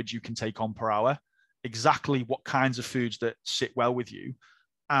and fluids you can take on per hour, exactly what kinds of foods that sit well with you.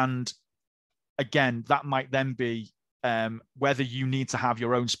 And again, that might then be whether you need to have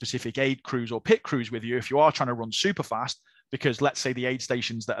your own specific aid crews or pit crews with you if you are trying to run super fast, because let's say the aid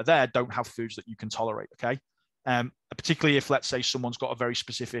stations that are there don't have foods that you can tolerate. Okay. Particularly if, let's say, someone's got a very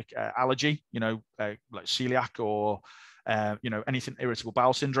specific allergy, like celiac or, anything, irritable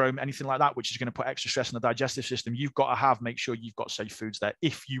bowel syndrome, anything like that, which is going to put extra stress on the digestive system. You've got to make sure you've got safe foods there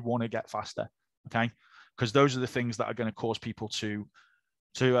if you want to get faster. Okay. Because those are the things that are going to cause people to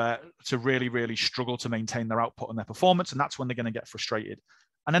really, really struggle to maintain their output and their performance. And that's when they're going to get frustrated.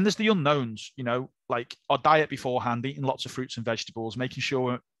 And then there's the unknowns, like our diet beforehand, eating lots of fruits and vegetables, making sure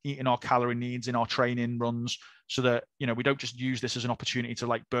we're eating our calorie needs in our training runs, so that, we don't just use this as an opportunity to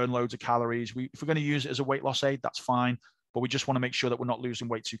like burn loads of calories. If we're going to use it as a weight loss aid, that's fine. But we just want to make sure that we're not losing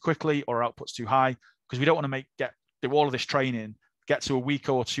weight too quickly or our output's too high, because we don't want to do all of this training, get to a week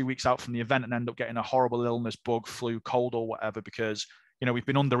or 2 weeks out from the event and end up getting a horrible illness, bug, flu, cold or whatever, because we've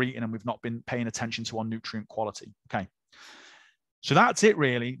been under eating and we've not been paying attention to our nutrient quality. Okay. So that's it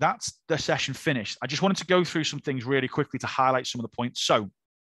really. That's the session finished. I just wanted to go through some things really quickly to highlight some of the points. So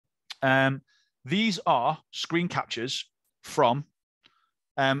these are screen captures from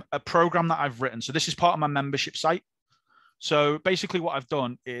a program that I've written. So this is part of my membership site. So basically what I've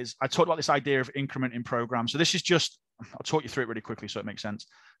done is I talked about this idea of incrementing programs. So this is just, I'll talk you through it really quickly so it makes sense.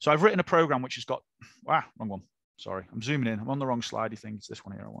 So I've written a program which has got, wrong one. Sorry, I'm zooming in. I'm on the wrong slidey thing. It's this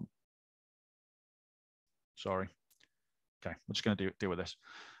one here I want. Sorry. Okay, we're just going to deal with this.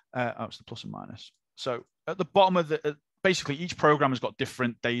 It's the plus and minus. So at the bottom of basically each program has got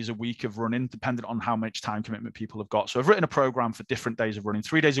different days a week of running, depending on how much time commitment people have got. So I've written a program for different days of running,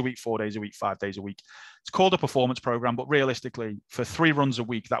 3 days a week, 4 days a week, 5 days a week. It's called a performance program, but realistically for 3 runs a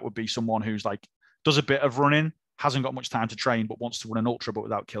week, that would be someone who's like, does a bit of running, hasn't got much time to train, but wants to run an ultra, but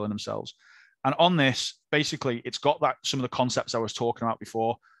without killing themselves. And on this, basically, it's got some of the concepts I was talking about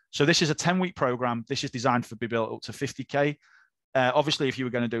before. So this is a 10-week program. This is designed for be built up to 50K. Obviously, if you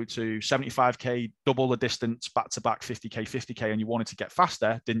were going to do to 75K, double the distance back to back, 50K, 50K, and you wanted to get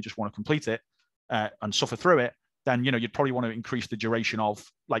faster, didn't just want to complete it and suffer through it, then you'd probably want to increase the duration of,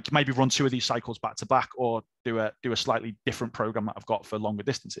 like, maybe run 2 of these cycles back to back, or do a slightly different program that I've got for longer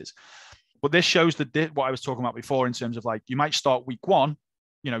distances. But this shows what I was talking about before in terms of, like, you might start week 1,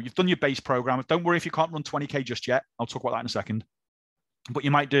 you've done your base program. Don't worry if you can't run 20K just yet. I'll talk about that in a second. But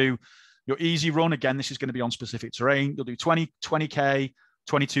you might do your easy run. Again, this is going to be on specific terrain. You'll do 20K,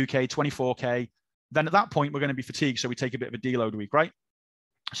 22K, 24K. Then at that point, we're going to be fatigued. So we take a bit of a deload week, right?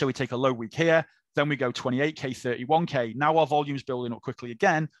 So we take a low week here. Then we go 28K, 31K. Now our volume's building up quickly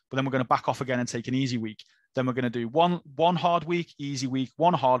again, but then we're going to back off again and take an easy week. Then we're going to do one hard week, easy week,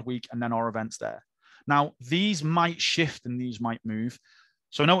 one hard week, and then our events there. Now, these might shift and these might move.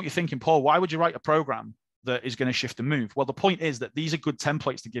 So I know what you're thinking, Paul, why would you write a program that is going to shift and move? Well, the point is that these are good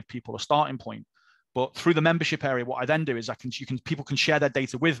templates to give people a starting point. But through the membership area, what I then do is people can share their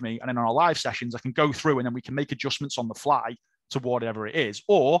data with me, and in our live sessions, I can go through and then we can make adjustments on the fly to whatever it is.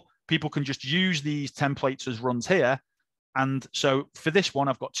 Or people can just use these templates as runs here. And so for this one,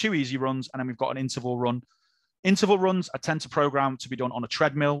 I've got 2 easy runs, and then we've got an interval run. Interval runs, I tend to program to be done on a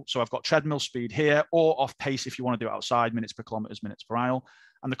treadmill. So I've got treadmill speed here, or off pace if you want to do it outside, minutes per kilometers, minutes per mile.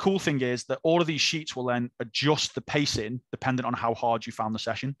 And the cool thing is that all of these sheets will then adjust the pacing dependent on how hard you found the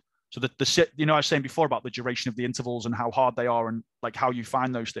session. So I was saying before about the duration of the intervals and how hard they are and like how you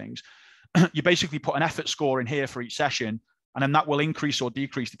find those things. You basically put an effort score in here for each session, and then that will increase or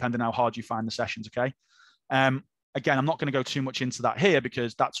decrease depending on how hard you find the sessions. Okay. Again, I'm not going to go too much into that here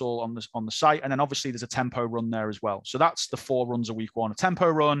because that's all on the site. And then obviously there's a tempo run there as well. So that's the 4 runs a week one: a tempo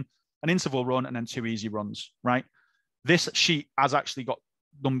run, an interval run, and then 2 easy runs, right? This sheet has actually got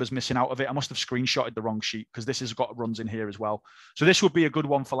numbers missing out of it. I must have screenshotted the wrong sheet because this has got runs in here as well. So this would be a good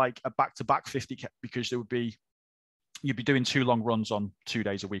one for like a back-to-back 50K, because you'd be doing 2 long runs on 2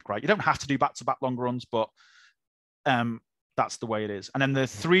 days a week, right? You don't have to do back-to-back long runs, but that's the way it is. And then the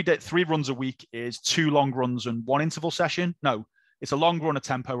 3 runs a week is 2 long runs and 1 interval session. No, it's a long run, a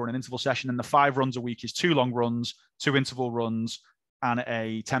tempo run, an interval session. And the 5 runs a week is 2 long runs, 2 interval runs, and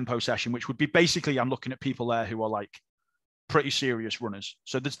a tempo session, which would be basically, I'm looking at people there who are like pretty serious runners.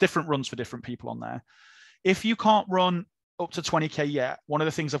 So there's different runs for different people on there. If you can't run up to 20K yet, one of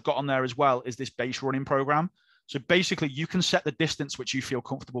the things I've got on there as well is this base running program. So basically you can set the distance which you feel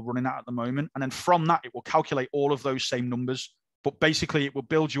comfortable running at the moment. And then from that, it will calculate all of those same numbers, but basically it will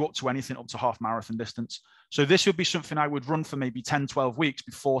build you up to anything up to half marathon distance. So this would be something I would run for maybe 10, 12 weeks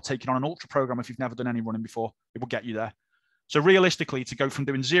before taking on an ultra program. If you've never done any running before, it will get you there. So realistically, to go from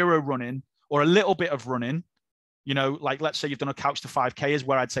doing 0 running or a little bit of running, like let's say you've done a couch to 5K is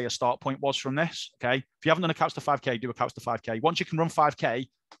where I'd say a start point was from this. Okay. If you haven't done a couch to 5K, do a couch to 5K. Once you can run 5K,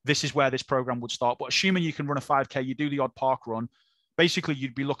 this is where this program would start. But assuming you can run a 5K, you do the odd park run, basically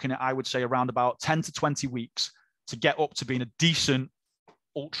you'd be looking at, I would say, around about 10 to 20 weeks to get up to being a decent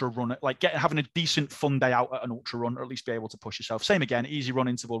ultra runner, like having a decent fun day out at an ultra run, or at least be able to push yourself. Same again, easy run,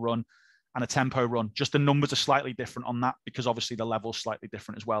 interval run, and a tempo run. Just the numbers are slightly different on that because obviously the level's slightly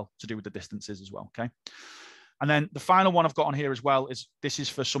different as well, to do with the distances as well. Okay. And then the final one I've got on here as well is, this is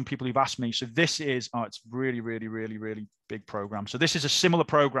for some people who've asked me. So this is, it's really, really, really, really big program. So this is a similar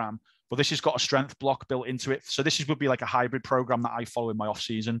program, but this has got a strength block built into it. So this would be like a hybrid program that I follow in my off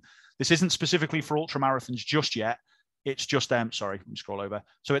season. This isn't specifically for ultra marathons just yet. It's just, sorry, let me scroll over.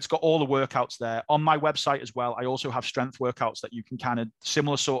 So it's got all the workouts there on my website as well. I also have strength workouts that you can kind of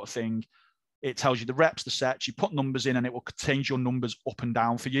similar sort of thing. It tells you the reps, the sets, you put numbers in and it will change your numbers up and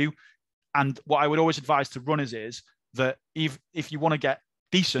down for you. And what I would always advise to runners is that if you want to get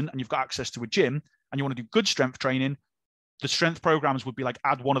decent and you've got access to a gym and you want to do good strength training, the strength programs would be like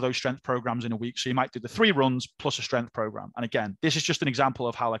add one of those strength programs in a week. So you might do the 3 runs plus a strength program. And again, this is just an example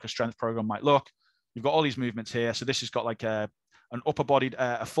of how like a strength program might look. You've got all these movements here. So this has got like an upper body,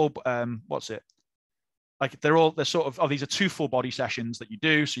 a full, what's it? Like they're sort of, these are 2 full body sessions that you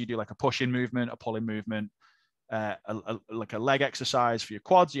do. So you do like a push-in movement, a pull-in movement, like a leg exercise for your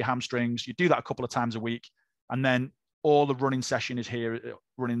quads, your hamstrings. You do that a couple of times a week, and then all the running session is here.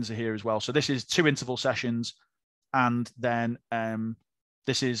 Runnings are here as well. So this is 2 interval sessions, and then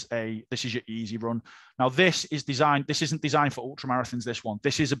this is your easy run. Now this isn't designed for ultra marathons. This one,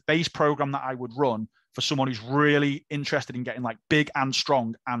 this is a base program that I would run for someone who's really interested in getting like big and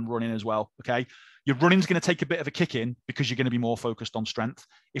strong and running as well. Okay. Your running's going to take a bit of a kick in because you're going to be more focused on strength.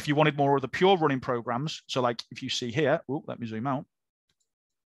 If you wanted more of the pure running programs, so like if you see here, let me zoom out.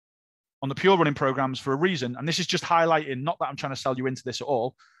 On the pure running programs for a reason, and this is just highlighting, not that I'm trying to sell you into this at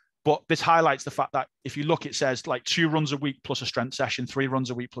all, But this highlights the fact that if you look, it says like 2 runs a week plus a strength session, 3 runs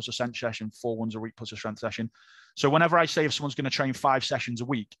a week plus a strength session, 4 runs a week plus a strength session. So whenever I say if someone's going to train 5 sessions a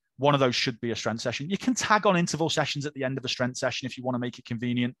week, one of those should be a strength session. You can tag on interval sessions at the end of a strength session if you want to make it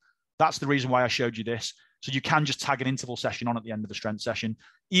convenient. That's the reason why I showed you this. So you can just tag an interval session on at the end of a strength session.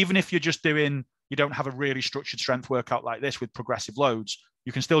 Even if you're just doing, you don't have a really structured strength workout like this with progressive loads,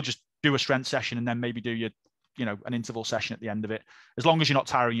 you can still just do a strength session and then maybe do your, an interval session at the end of it, as long as you're not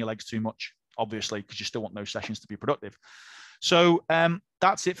tiring your legs too much, obviously, because you still want those sessions to be productive. So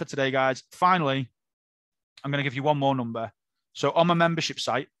that's it for today, guys. Finally, I'm going to give you one more number. So on my membership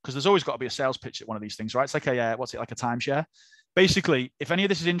site, because there's always got to be a sales pitch at one of these things, right? It's like like a timeshare. Basically, if any of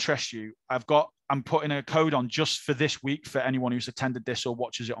this interests you, I'm putting a code on just for this week for anyone who's attended this or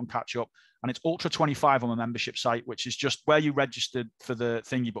watches it on catch up. And it's Ultra 25 on my membership site, which is just where you registered for the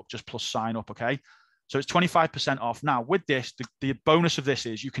thingy book, just plus sign up. Okay. So it's 25% off. Now with this, the bonus of this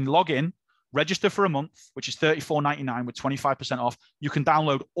is you can log in, register for a month, which is $34.99 with 25% off. You can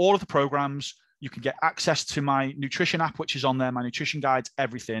download all of the programs. You can get access to my nutrition app, which is on there, my nutrition guides,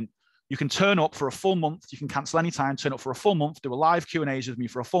 everything. You can turn up for a full month. You can cancel anytime, turn up for a full month, do a live Q&As with me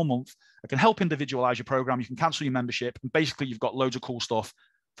for a full month. I can help individualize your program. You can cancel your membership. And basically, you've got loads of cool stuff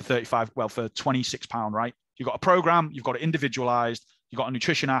for for £26, right? You've got a program, you've got it individualized, you've got a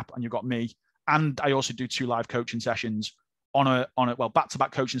nutrition app, and you've got me. And I also do 2 live coaching sessions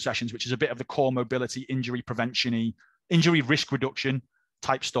back-to-back coaching sessions, which is a bit of the core mobility, injury prevention-y, injury risk reduction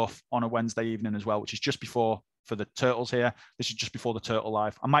type stuff on a Wednesday evening as well, which is just before for the turtles here. This is just before the turtle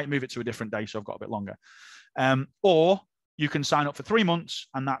live. I might move it to a different day, so I've got a bit longer. Or you can sign up for 3 months,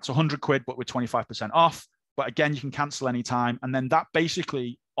 and that's £100, but with 25% off. But again, you can cancel anytime. And then that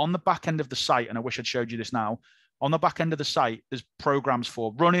basically on the back end of the site, and I wish I'd showed you this now, on the back end of the site, there's programs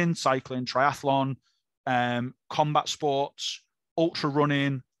for running, cycling, triathlon, combat sports, ultra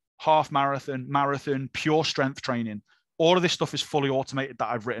running, half marathon, marathon, pure strength training. All of this stuff is fully automated that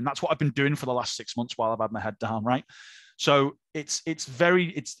I've written. That's what I've been doing for the last 6 months while I've had my head down, right? So it's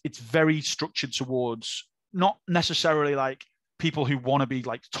very structured towards not necessarily like people who want to be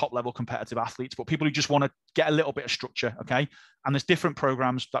like top level competitive athletes, but people who just want to get a little bit of structure, okay? And there's different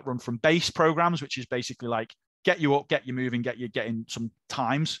programs that run from base programs, which is basically like get you up, get you moving, get you getting some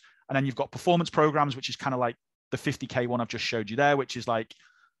times. And then you've got performance programs, which is kind of like the 50K one I've just showed you there, which is like,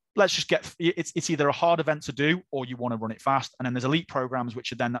 let's just get, it's either a hard event to do or you want to run it fast. And then there's elite programs,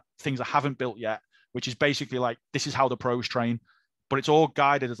 which are then things I haven't built yet, which is basically like, this is how the pros train, but it's all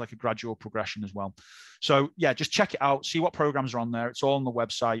guided as like a gradual progression as well. So yeah, just check it out, see what programs are on there. It's all on the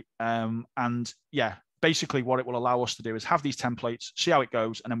website. And yeah, basically what it will allow us to do is have these templates, see how it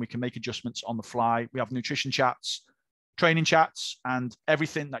goes, and then we can make adjustments on the fly. We have nutrition chats, training chats, and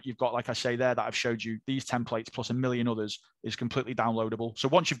everything that you've got, like I say there, that I've showed you, these templates plus a million others is completely downloadable. So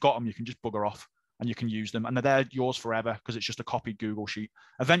once you've got them, you can just bugger off and you can use them, and they're yours forever because it's just a copied Google sheet.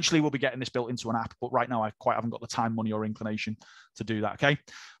 Eventually we'll be getting this built into an app, but right now I quite haven't got the time, money, or inclination to do that. Okay.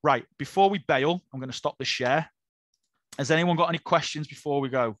 Right. Before we bail, I'm going to stop the share. Has anyone got any questions before we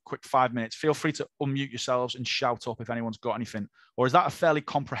go? Quick 5 minutes. Feel free to unmute yourselves and shout up if anyone's got anything. Or is that a fairly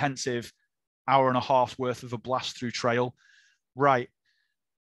comprehensive hour and a half's worth of a blast through trail? Right.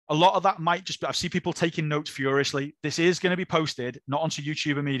 A lot of that might just be, I see people taking notes furiously. This is going to be posted, not onto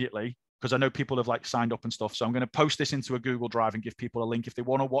YouTube immediately, because I know people have like signed up and stuff. So I'm going to post this into a Google Drive and give people a link. If they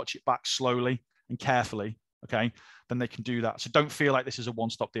want to watch it back slowly and carefully, okay, then they can do that. So don't feel like this is a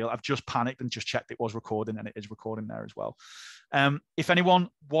one-stop deal. I've just panicked and just checked it was recording, and it is recording there as well. If anyone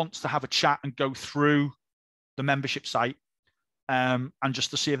wants to have a chat and go through the membership site, and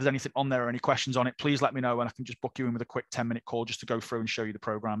just to see if there's anything on there or any questions on it, please let me know, and I can just book you in with a quick 10-minute call just to go through and show you the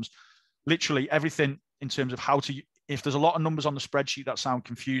programs. Literally everything in terms of how to, if there's a lot of numbers on the spreadsheet that sound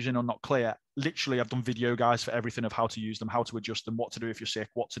confusing or not clear, literally I've done video guides for everything of how to use them, how to adjust them, what to do if you're sick,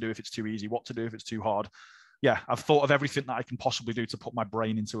 what to do if it's too easy, what to do if it's too hard. Yeah, I've thought of everything that I can possibly do to put my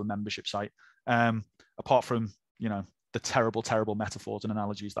brain into a membership site, apart from, the terrible, terrible metaphors and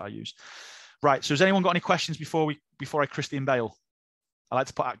analogies that I use. Right, so has anyone got any questions before I Christian bail? I like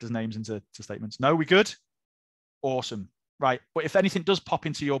to put actors' names into statements. No, we good? Awesome. Right, but if anything does pop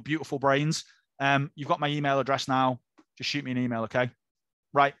into your beautiful brains, you've got my email address now. Just shoot me an email, okay?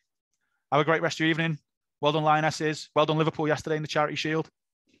 Right, have a great rest of your evening. Well done, Lionesses. Well done, Liverpool, yesterday in the Charity Shield.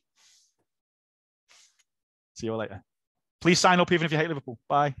 See you all later. Please sign up even if you hate Liverpool.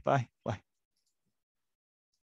 Bye, bye, bye.